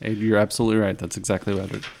is. You're absolutely right. That's exactly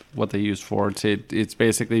what they use for. It's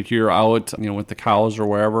basically if you're out, with the cows or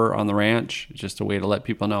wherever on the ranch, it's just a way to let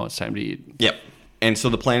people know it's time to eat. Yep. And so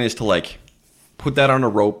the plan is to put that on a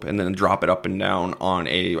rope, and then drop it up and down on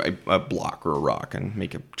a block or a rock and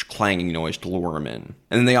make a clanging noise to lure them in.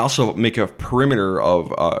 And then they also make a perimeter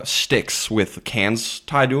of sticks with cans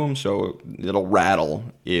tied to them, so it'll rattle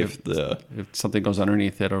if something goes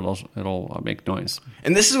underneath it, it'll make noise.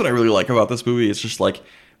 And this is what I really like about this movie. It's just like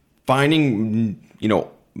finding,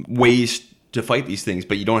 ways to fight these things,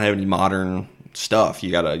 but you don't have any modern stuff.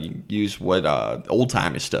 You gotta use what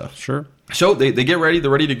old-timey stuff. Sure. So they get ready. They're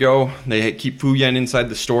ready to go. They keep Fu Yen inside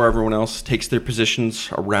the store. Everyone else takes their positions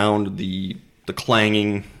around the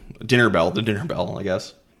clanging dinner bell, I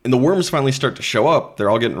guess. And the worms finally start to show up. They're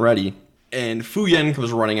all getting ready. And Fu Yen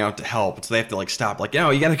comes running out to help. So they have to stop. You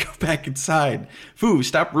got to go back inside. Fu,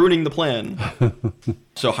 stop ruining the plan.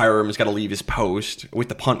 So Hiram's got to leave his post with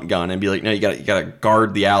the punt gun and be like, no, you got to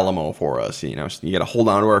guard the Alamo for us. You got to hold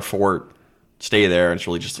on to our fort. Stay there. And it's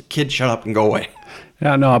really just a kid, shut up and go away.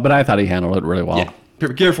 Yeah, no, but I thought he handled it really well. Yeah.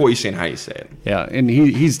 Be careful what you say and how you say it. Yeah, and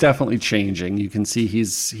he's definitely changing. You can see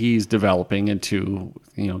he's developing into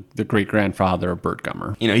the great grandfather of Burt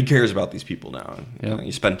Gummer. He cares about these people now. Yeah.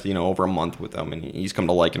 He spent over a month with them, and he's come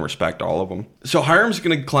to like and respect all of them. So Hiram's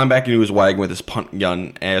going to climb back into his wagon with his punt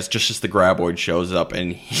gun as the graboid shows up,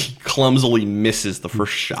 and he clumsily misses the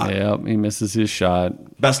first shot. Yeah, he misses his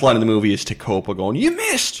shot. Best line of the movie is Tecopa going, "You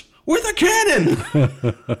missed with a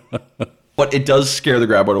cannon." But it does scare the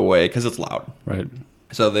graboid away because it's loud. Right.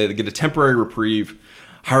 So they get a temporary reprieve.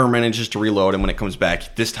 Hiram manages to reload, and when it comes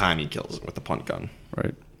back, this time he kills it with the punt gun.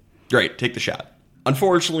 Right. Great, take the shot.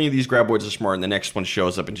 Unfortunately, these graboids are smart, and the next one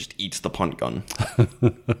shows up and just eats the punt gun.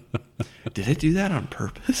 Did it do that on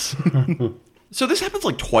purpose? So this happens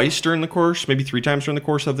twice during the course, maybe 3 times during the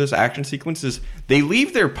course of this action sequences. They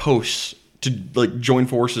leave their posts to join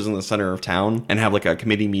forces in the center of town and have a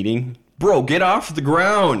committee meeting. Bro, get off the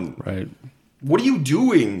ground. Right. What are you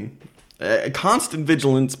doing? Constant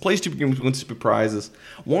vigilance, play stupid games, win stupid prizes.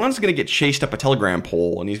 Juan's going to get chased up a telegram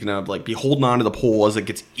pole, and he's going to be holding on to the pole as it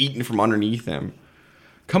gets eaten from underneath him.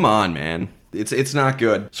 Come on, man. It's not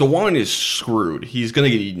good. So Juan is screwed. He's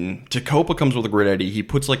going to get eaten. Tecopa comes with a grid eddy. He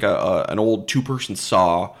puts an old 2-person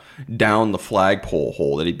saw down the flagpole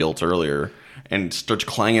hole that he built earlier and starts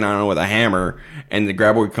clanging on it with a hammer, and the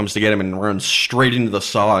graboid comes to get him and runs straight into the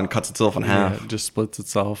saw and cuts itself in half. Yeah, it just splits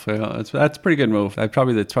itself. Yeah, that's a pretty good move. It's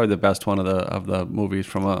probably the best one of the movies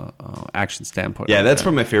from a action standpoint. Yeah, that's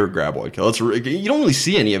probably my favorite graboid kill. You don't really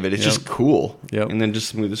see any of it. It's just cool. Yep. And then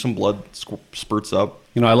just some blood spurts up.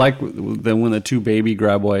 I like when the 2 baby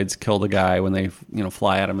graboids kill the guy when they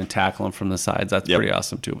fly at him and tackle him from the sides. That's pretty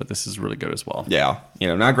awesome too. But this is really good as well. Yeah,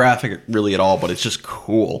 not graphic really at all, but it's just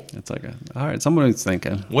cool. It's all right. Somebody's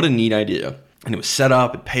thinking. What a neat idea. And it was set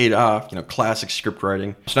up. It paid off. Classic script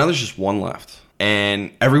writing. So now there's just one left,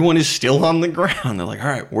 and everyone is still on the ground. They're like, all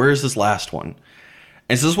right, where is this last one?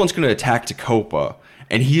 And so this one's going to attack Tecopa.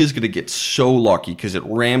 And he is going to get so lucky because it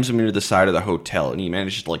rams him into the side of the hotel, and he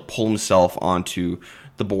manages to pull himself onto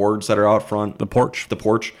the boards that are out front, the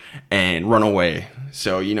porch, and run away.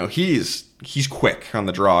 So he's quick on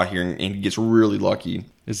the draw here, and he gets really lucky.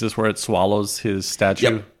 Is this where it swallows his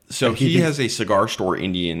statue? Yep. So he has a cigar store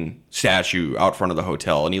Indian statue out front of the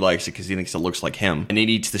hotel, and he likes it because he thinks it looks like him, and it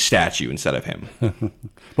eats the statue instead of him.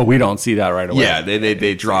 But we don't see that right away. Yeah,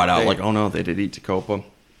 they draw it out oh no, they did eat Tecopa.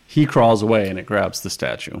 He crawls away and it grabs the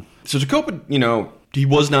statue. So Tecopa, he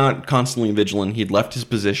was not constantly vigilant. He'd left his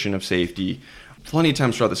position of safety. Plenty of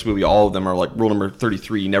times throughout this movie, all of them are rule number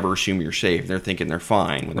 33, never assume you're safe. They're thinking they're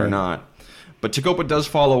fine when they're not. But Tecopa does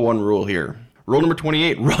follow one rule here. Rule number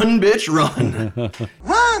 28, run, bitch, run.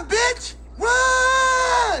 Run, bitch,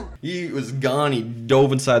 run! He was gone. He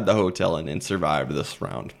dove inside the hotel and survived this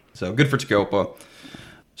round. So good for Tecopa.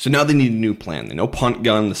 So now they need a new plan. They know punt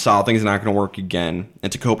gun, the saw thing's not going to work again.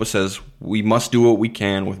 And Tecopa says, we must do what we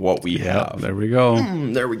can with what we have. There we go.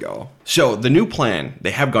 There we go. So the new plan, they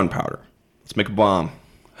have gunpowder. Let's make a bomb.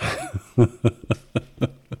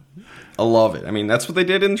 I love it. I mean, that's what they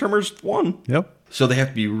did in Tremors 1. Yep. So they have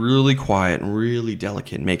to be really quiet and really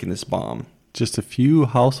delicate in making this bomb. Just a few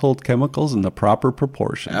household chemicals in the proper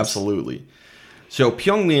proportions. Absolutely. So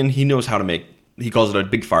Pyongyang, he knows how to make, he calls it a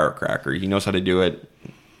big firecracker. He knows how to do it.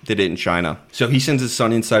 Did it in China. So he sends his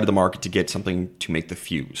son inside of the market to get something to make the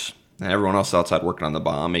fuse. And everyone else outside working on the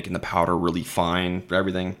bomb, making the powder really fine for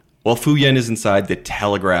everything. While Fu Yen is inside, the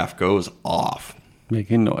telegraph goes off.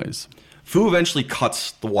 Making noise. Fu eventually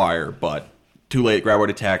cuts the wire, but too late, graboid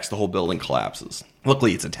attacks, the whole building collapses.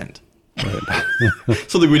 Luckily, it's a tent. Right.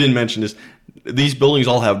 Something we didn't mention is these buildings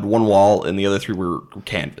all have one wall and the other 3 were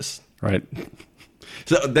canvas. Right.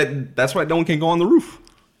 So that's why no one can go on the roof.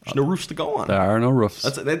 There's no roofs to go on. There are no roofs.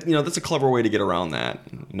 That's a clever way to get around that.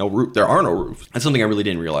 No roof. There are no roofs. That's something I really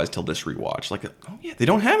didn't realize till this rewatch. Like, oh yeah, they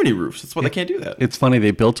don't have any roofs. That's why they can't do that. It's funny. They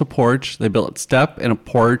built a porch. They built a step and a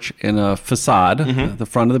porch and a facade at the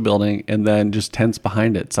front of the building, and then just tents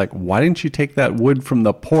behind it. It's like, why didn't you take that wood from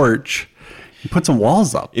the porch and put some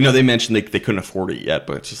walls up? They mentioned they couldn't afford it yet,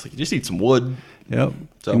 but it's just like, you just need some wood. Yep.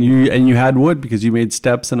 So, and you had wood because you made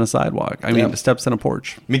steps and a sidewalk. I mean, steps and a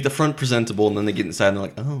porch. Make the front presentable, and then they get inside and they're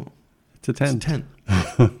like, oh, it's a tent. It's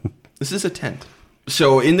a tent. This is a tent.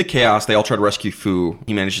 So in the chaos, they all try to rescue Fu.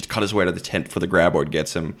 He manages to cut his way out of the tent before the graboid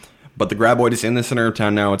gets him. But the graboid is in the center of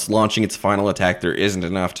town now. It's launching its final attack. There isn't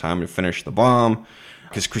enough time to finish the bomb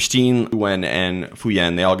because Christine, Wen, and Fu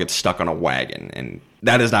Yan, they all get stuck on a wagon. And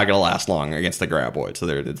that is not going to last long against the graboid. So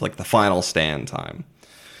it's like the final stand time.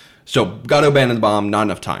 So, got to abandon the bomb, not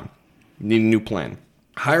enough time. Need a new plan.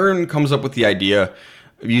 Hiram comes up with the idea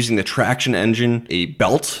of using the traction engine, a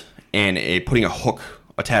belt, and putting a hook,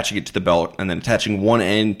 attaching it to the belt, and then attaching one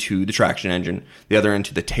end to the traction engine, the other end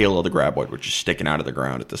to the tail of the graboid, which is sticking out of the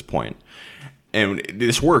ground at this point. And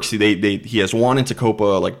this works. He has Juan and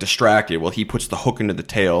Tacopa distracted while he puts the hook into the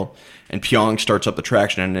tail, and Pyong starts up the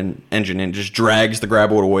traction engine and just drags the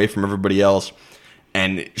graboid away from everybody else.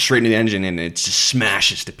 And straight into the engine, and it just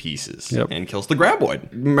smashes to pieces and kills the graboid.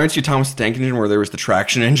 Reminds you of Thomas the Tank Engine, where there was the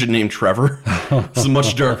traction engine named Trevor. It's a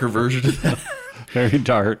much darker version of that. Very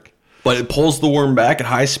dark. But it pulls the worm back at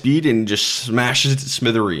high speed and just smashes it to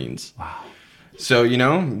smithereens. Wow. So,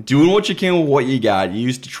 doing what you can with what you got. You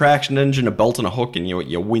used a traction engine, a belt, and a hook, and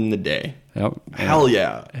you win the day. Yep. Hell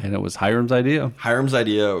yeah. And it was Hiram's idea. Hiram's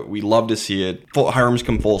idea. We love to see it. Hiram's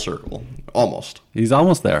come full circle. Almost. He's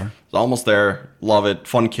almost there. He's almost there. Love it.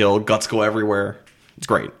 Fun kill. Guts go everywhere. It's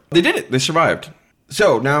great. They did it. They survived.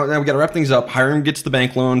 So now we got to wrap things up. Hiram gets the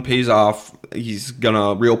bank loan, pays off. He's going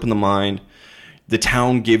to reopen the mine. The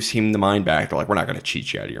town gives him the mine back. They're like, we're not going to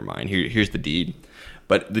cheat you out of your mine. Here's the deed.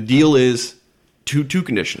 But the deal is two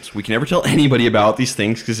conditions. We can never tell anybody about these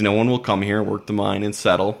things because no one will come here and work the mine and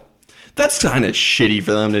settle. That's kind of shitty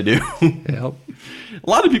for them to do. Yep. A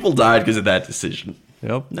lot of people died because of that decision.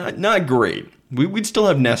 Yep. Not great. We'd still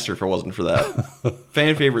have Nestor if it wasn't for that.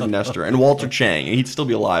 Fan favorite Nestor. And Walter Chang. He'd still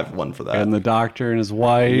be alive if it wasn't for that. And the doctor and his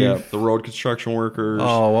wife. Yeah, the road construction workers.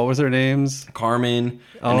 Oh, what was their names? Carmen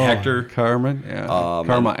and Hector. Carmen? Yeah.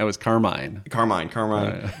 Carmine. It was Carmine. Carmine.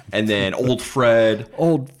 Right. And then Old Fred.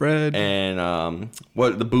 And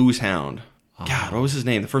the Booze Hound. God, what was his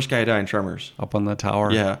name? The first guy who died in Tremors. Up on the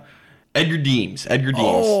tower. Yeah. Edgar Deems.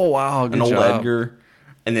 Oh, wow. Good job. Edgar.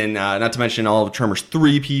 And then, not to mention all of Tremors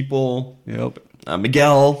 3 people. Yep.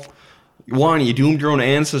 Miguel. Juan, you doomed your own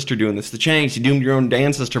ancestor doing this. The Changs, you doomed your own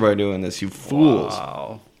ancestor by doing this. You fools.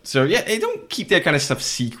 Wow. So, yeah, they don't keep that kind of stuff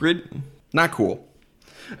secret. Not cool.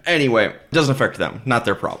 Anyway, it doesn't affect them. Not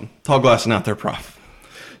their problem. Tall glass is not their problem.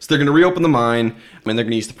 So they're going to reopen the mine, and they're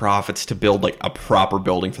going to use the profits to build a proper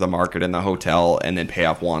building for the market and the hotel, and then pay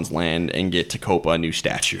off Juan's land and get Tacopa a new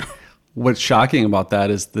statue. What's shocking about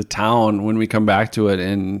that is the town, when we come back to it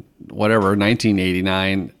in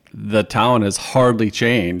 1989, the town has hardly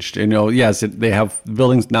changed. Yes, they have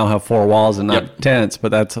buildings now have 4 walls and not tents,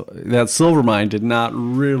 but that silver mine did not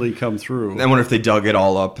really come through. I wonder if they dug it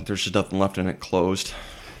all up. There's just nothing left in it, closed.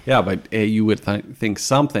 Yeah, but you would think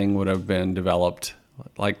something would have been developed.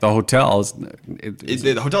 Like the hotels.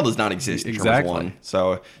 The hotel does not exist in exactly. Tremors 1.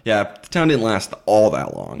 So, yeah, the town didn't last all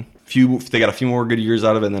that long. They got a few more good years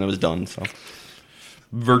out of it, and then it was done. So,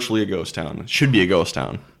 virtually a ghost town. It should be a ghost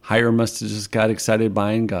town. Hiram must have just got excited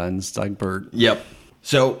buying guns like Bert. Yep.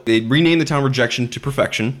 So, they rename the town Rejection to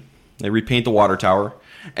Perfection. They repaint the water tower.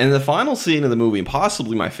 And the final scene of the movie, and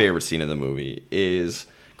possibly my favorite scene of the movie, is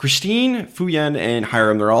Christine, Fu Yan, and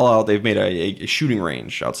Hiram. They're all out. They've made a shooting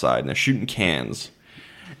range outside, and they're shooting cans.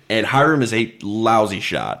 And Hiram is a lousy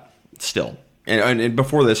shot still. And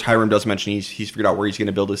before this, Hiram does mention he's figured out where he's going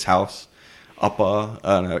to build his house up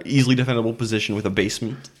an easily defendable position with a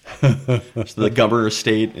basement. So the Gummer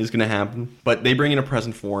estate is going to happen. But they bring in a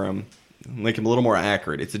present for him, make him a little more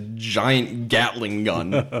accurate. It's a giant Gatling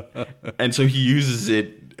gun. And so he uses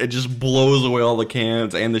it. It just blows away all the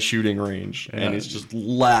cans and the shooting range. Yeah. And he's just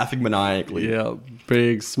laughing maniacally. Yeah,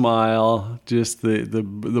 big smile. Just the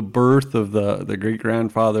birth of the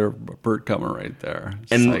great-grandfather Bert Gummer right there.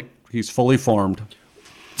 It's he's fully formed.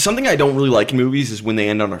 Something I don't really like in movies is when they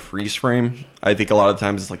end on a freeze frame. I think a lot of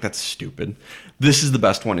times it's that's stupid. This is the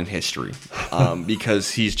best one in history because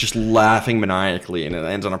he's just laughing maniacally, and it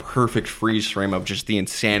ends on a perfect freeze frame of just the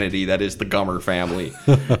insanity that is the Gummer family.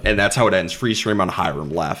 And that's how it ends. Freeze frame on Hiram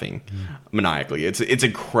laughing maniacally. It's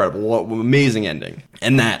incredible. What amazing ending.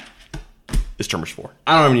 And that is Tremors 4.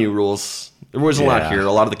 I don't have any rules. There was a lot Yeah. here.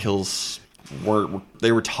 A lot of the kills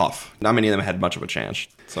were tough. Not many of them had much of a chance.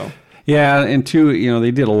 So Yeah, and two,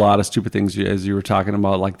 they did a lot of stupid things as you were talking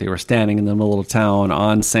about, like they were standing in the middle of town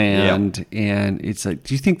on sand, and it's like,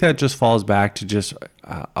 do you think that just falls back to just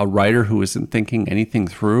a writer who isn't thinking anything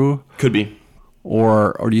through, could be.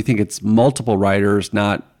 or do you think it's multiple writers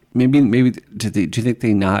not? Maybe do you think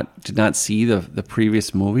they did not see the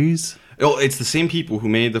previous movies? Oh, it's the same people who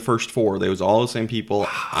made the first 4. They was all the same people.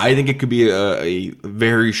 I think it could be a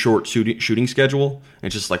very short shooting schedule.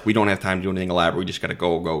 It's just like we don't have time to do anything elaborate. We just got to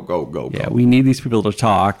go. Yeah, we need these people to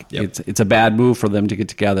talk. Yep. It's a bad move for them to get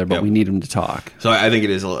together, but Yep. we need them to talk. So I think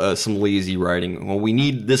it is some lazy writing. Well, we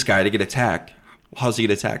need this guy to get attacked. How's he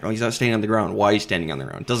get attacked? Oh, he's not standing on the ground. Why is he standing on the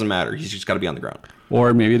ground? Doesn't matter. He's just got to be on the ground.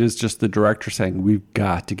 Or maybe it is just the director saying, we've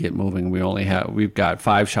got to get moving. We've got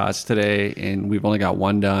 5 shots today, and we've only got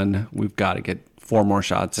 1 done. We've got to get 4 more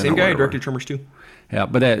shots in. Same or guy who whatever. directed Tremors 2. Yeah,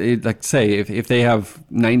 but like say, if they have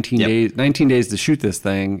 19 Yep. 19 days to shoot this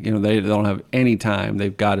thing, they don't have any time.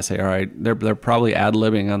 They've got to say, all right, they're probably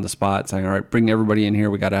ad-libbing on the spot, saying, all right, bring everybody in here.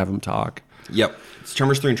 We got to have them talk. Yep. It's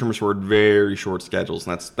Tremors 3 and Tremors 4 are very short schedules,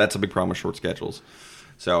 and that's a big problem with short schedules.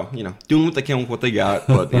 So, doing what they can with what they got,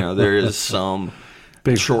 but, there is some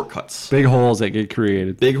Big shortcuts. Big holes that get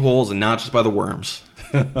created. Big holes, and not just by the worms.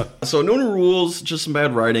 So, no new rules, just some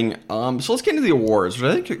bad writing. So, let's get into the awards, which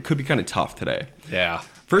I think it could be kind of tough today. Yeah.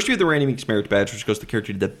 First, we have the Randy Meeks Merit Badge, which goes to the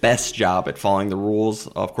character who did the best job at following the rules,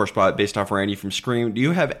 of course, based off Randy from Scream. Do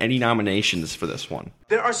you have any nominations for this one?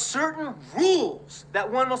 There are certain rules that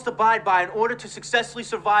one must abide by in order to successfully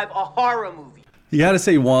survive a horror movie. You got to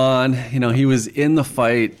say Juan, he was in the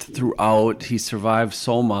fight throughout. He survived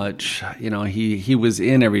so much. He was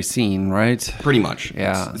in every scene, right? Pretty much.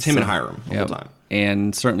 Yeah. It's him and Hiram the whole time.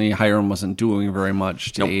 And certainly Hiram wasn't doing very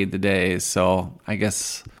much to Nope. aid the day. So I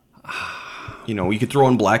guess... You could throw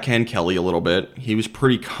in Black Hand Kelly a little bit. He was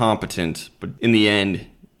pretty competent, but in the end,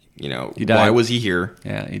 He died. why was he here?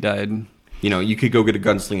 Yeah, he died. You could go get a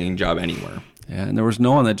gunslinging job anywhere. Yeah, and there was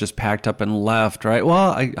no one that just packed up and left, right?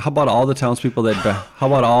 Well, how about all the townspeople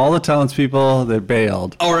that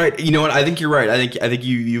bailed? All right, you know what? I think you're right. I think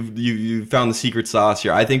you found the secret sauce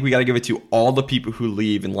here. I think we got to give it to all the people who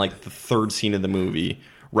leave in like the 3rd scene of the movie,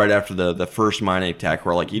 right after the first mine attack.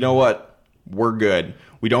 We're like, you know what? We're good.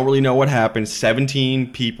 We don't really know what happened.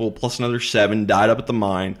 17 people plus another 7 died up at the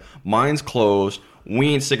mine. Mine's closed. We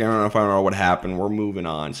ain't sticking around to find out what happened. We're moving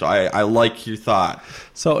on. So I like your thought.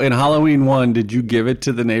 So in Halloween 1, did you give it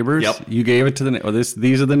to the neighbors? Yep. You gave it to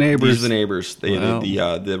these are the neighbors. These are the neighbors. Wow.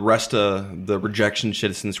 The rest of the rejection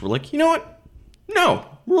citizens were like, you know what? No.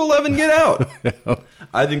 Rule 11, get out.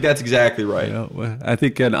 I think that's exactly right. Yeah, I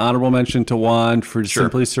think an honorable mention to Juan for Sure.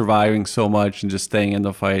 simply surviving so much and just staying in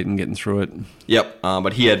the fight and getting through it. Yep.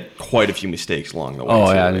 But he had quite a few mistakes along the way. Oh,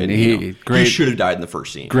 too. yeah, And, he should have died in the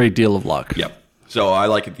first scene. Great deal of luck. Yep. So I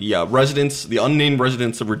like it. The residents, the unnamed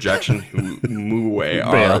residents of rejection who move away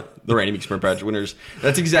are Bail. the Randy Meeks Merit Badge winners.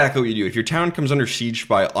 That's exactly what you do. If your town comes under siege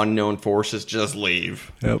by unknown forces, just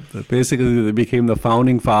leave. Yep. Basically, they became the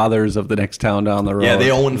founding fathers of the next town down the road. Yeah, they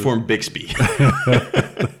all went and formed Bixby.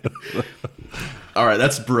 All right,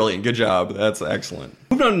 that's brilliant. Good job. That's excellent.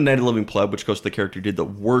 Moving on to Night of the Living Pleb, which goes to the character who did the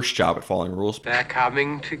worst job at following rules. They're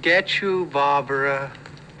coming to get you, Barbara.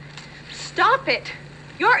 Stop it!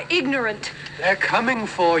 You're ignorant. They're coming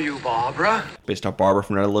for you, Barbara. Based off Barbara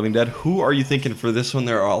from Night of the Living Dead. Who are you thinking for this one?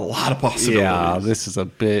 There are a lot of possibilities. Yeah, this is a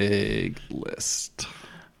big list.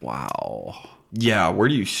 Wow. Yeah, where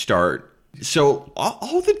do you start? So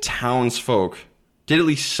all the townsfolk did at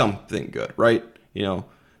least something good, right?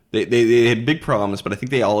 They had big problems, but I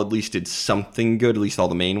think they all at least did something good, at least all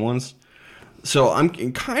the main ones. So I'm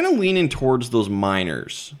kind of leaning towards those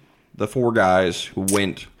miners, the 4 guys who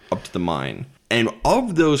went up to the mine. And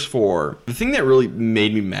of those 4, the thing that really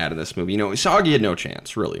made me mad in this movie, Soggy had no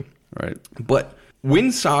chance, really. Right. But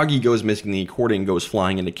when Soggy goes missing, the accordion goes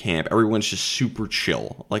flying into camp, everyone's just super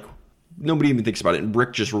chill. Like, nobody even thinks about it. And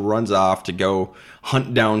Brick just runs off to go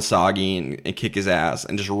hunt down Soggy and kick his ass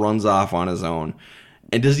and just runs off on his own.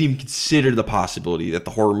 And doesn't even consider the possibility that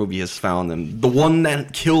the horror movie has found them. The one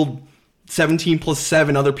that killed 17 plus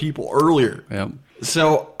 7 other people earlier. Yep.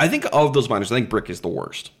 So I think of those miners, I think Brick is the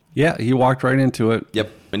worst. Yeah, he walked right into it.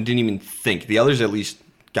 Yep, and didn't even think. The others at least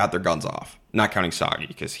got their guns off, not counting Soggy,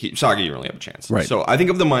 because Soggy didn't really have a chance. Right. So I think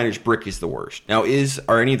of the miners, Brick is the worst. Now,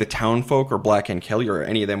 are any of the town folk or Black and Kelly, or are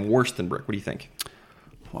any of them worse than Brick? What do you think?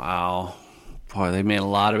 Wow. Boy, they made a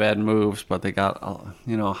lot of bad moves, but they got,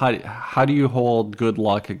 how do you hold good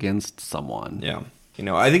luck against someone? Yeah.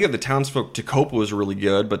 I think of the townsfolk, Tacopa was really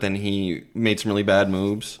good, but then he made some really bad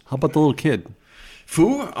moves. How about the little kid?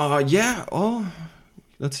 Fu? Yeah. Oh,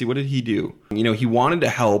 let's see, what did he do? You know, he wanted to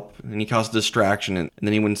help, and he caused a distraction, and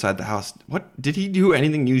then he went inside the house. What? Did he do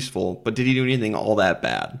anything useful? But did he do anything all that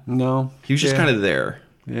bad? No. He was just kind of there.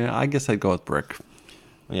 Yeah, I guess I'd go with Brick.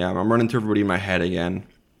 Yeah, I'm running through everybody in my head again.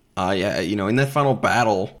 Yeah, you know, in that final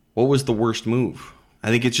battle, what was the worst move? I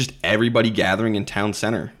think it's just everybody gathering in town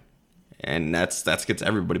center. And that gets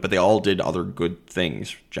everybody, but they all did other good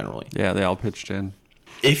things, generally. Yeah, they all pitched in.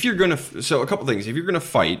 If you're going to... So, a couple things. If you're going to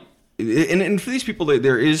fight... And for these people,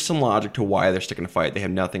 there is some logic to why they're sticking to fight. They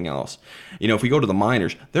have nothing else. You know, if we go to the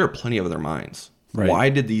miners, there are plenty of other mines. Right. Why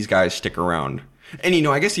did these guys stick around? And, you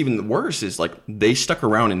know, I guess even worse is, like, they stuck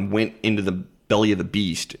around and went into the belly of the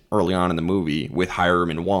beast early on in the movie with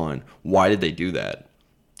Hiram and Juan. Why did they do that?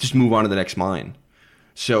 Just move on to the next mine.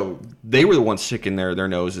 So they were the ones sticking their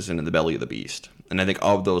noses into the belly of the beast. And I think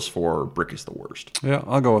of those four, Brick is the worst. Yeah,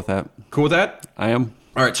 I'll go with that. Cool with that? I am.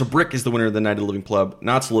 All right, so Brick is the winner of the Night of the Living Club.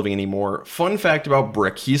 Not still living anymore. Fun fact about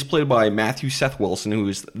Brick, he's played by Matthew Seth Wilson, who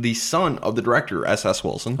is the son of the director, S.S.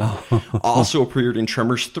 Wilson. Also appeared in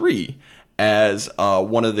Tremors 3 as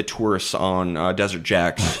one of the tourists on Desert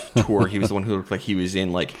Jack's tour. He was the one who looked like he was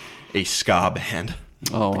in like a ska band.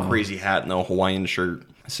 Oh, The crazy hat and the Hawaiian shirt.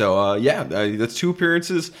 So, that's 2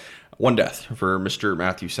 appearances, 1 death for Mr.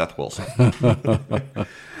 Matthew Seth Wilson.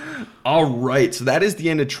 All right, so that is the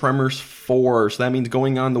end of Tremors 4. So that means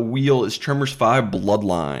going on the wheel is Tremors 5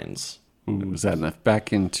 Bloodlines. Ooh, is that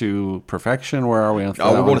back into perfection? Where are we on?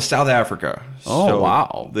 We're going to South Africa. Oh,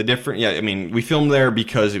 wow. We filmed there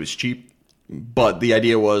because it was cheap. But the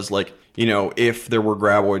idea was, like, you know, if there were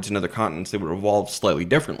graboids in other continents, they would evolve slightly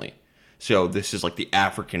differently. So this is like the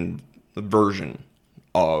African version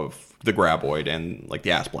of the graboid and like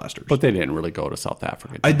the ass blasters. But they didn't really go to South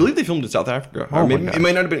Africa. I believe they filmed in South Africa. Oh, Or maybe, my it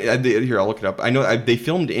might not have been. Here, I'll look it up. I know they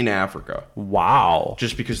filmed in Africa Wow.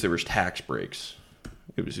 just because there was tax breaks.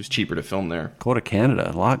 It was cheaper to film there. Go to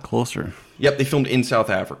Canada, a lot closer. Yep, they filmed in South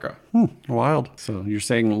Africa. Wild. So you're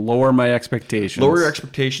saying lower my expectations. Lower your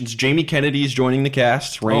expectations. Jamie Kennedy is joining the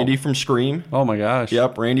cast. Randy from Scream. Oh my gosh.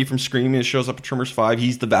 Yep, Randy from Scream shows up in Tremors 5.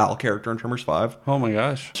 He's the Val character in Tremors 5. Oh my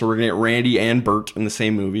gosh. So we're going to get Randy and Bert in the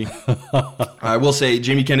same movie. I will say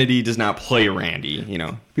Jamie Kennedy does not play Randy, you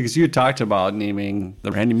know. Because you talked about naming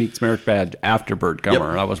the Randy Meeks merit badge after Bert Gummer.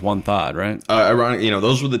 Yep. That was one thought, right? Ironic, you know,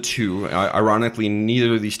 those were the 2. Ironically,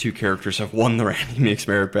 neither of these 2 characters have won the Randy Meeks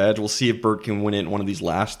merit badge. We'll see if Bert can win it in one of these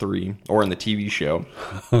last 3 or in the TV show.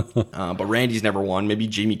 But Randy's never won. Maybe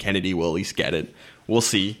Jamie Kennedy will at least get it. We'll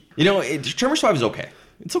see. You know, Tremors 5 is okay.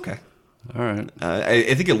 It's okay. All right.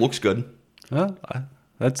 I think it looks good. Well,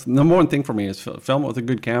 that's the number one thing for me is film it with a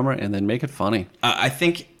good camera and then make it funny. I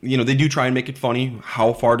think, you know, they do try and make it funny.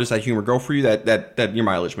 How far does that humor go for you? That your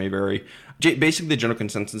mileage may vary. Basically, the general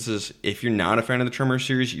consensus is if you're not a fan of the Tremors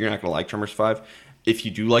series, you're not going to like Tremors 5. If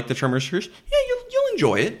you do like the Tremors series, yeah, you'll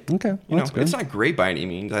enjoy it. Okay, you know, that's good. It's not great by any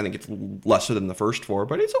means. I think it's lesser than the first 4,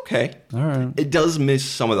 but it's okay. All right. It does miss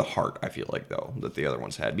some of the heart, I feel like, though, that the other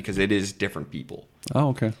ones had, because it is different people. Oh,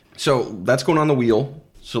 okay. So that's going on the wheel.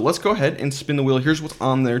 So let's go ahead and spin the wheel. Here's what's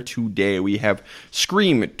on there today. We have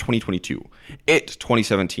Scream 2022, It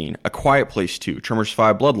 2017, A Quiet Place 2, Tremors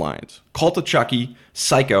 5 Bloodlines, Cult of Chucky,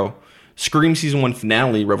 Psycho, Scream Season 1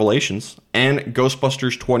 Finale, Revelations, and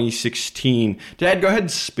Ghostbusters 2016. Dad, go ahead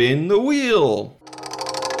and spin the wheel.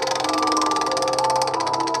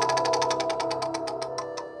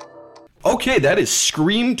 Okay, that is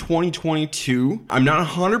Scream 2022. I'm not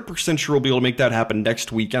 100% sure we'll be able to make that happen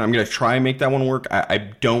next weekend. I'm going to try and make that one work. I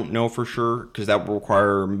don't know for sure because that will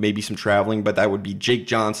require maybe some traveling, but that would be Jake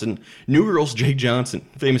Johnson, New Girl's Jake Johnson,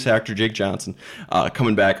 famous actor Jake Johnson,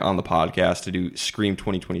 coming back on the podcast to do Scream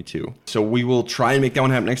 2022. So we will try and make that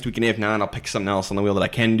one happen next weekend. If not, I'll pick something else on the wheel that I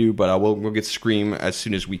can do, but we'll get Scream as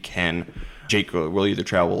soon as we can. Jake will either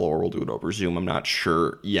travel or we'll do it over Zoom. I'm not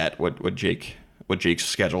sure yet what Jake's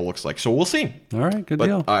schedule looks like. So we'll see. All right, good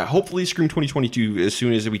deal. Hopefully Scream 2022 as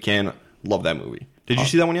soon as we can. Love that movie. Did you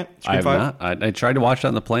see that one yet? Scream I have 5? not. I tried to watch that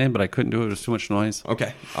on the plane, but I couldn't do it. It was too much noise.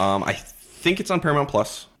 Okay. I think it's on Paramount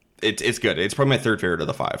Plus. It's good. It's probably my 3rd favorite of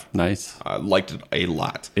the 5. Nice. I liked it a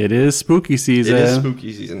lot. It is spooky season. It is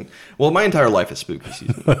spooky season. Well, my entire life is spooky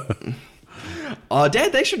season.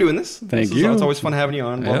 Dad, thanks for doing this. Thank you. It's always fun having you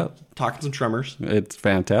on. Yeah. Talking some Tremors. It's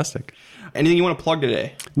fantastic. Anything you want to plug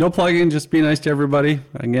today? No plugging, just be nice to everybody.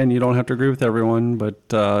 Again, you don't have to agree with everyone, but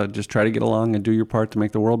just try to get along and do your part to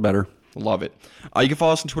make the world better. Love it. You can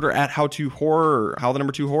follow us on Twitter at How2Horror,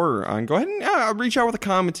 How2Horror. And go ahead and reach out with a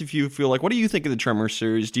comment if you feel like, what do you think of the Tremors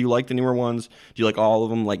series? Do you like the newer ones? Do you like all of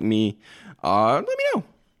them like me? Let me know.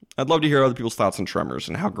 I'd love to hear other people's thoughts on Tremors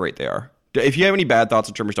and how great they are. If you have any bad thoughts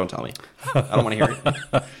on Tremors, don't tell me. I don't want to hear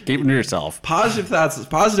it. Keep them to yourself. Positive thoughts,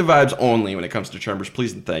 positive vibes only when it comes to Tremors.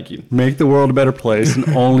 Please and thank you. Make the world a better place and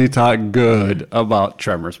only talk good about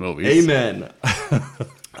Tremors movies. Amen.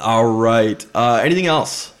 All right. Anything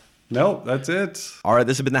else? No, that's it. All right.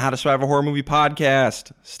 This has been the How to Survive a Horror Movie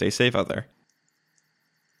podcast. Stay safe out there.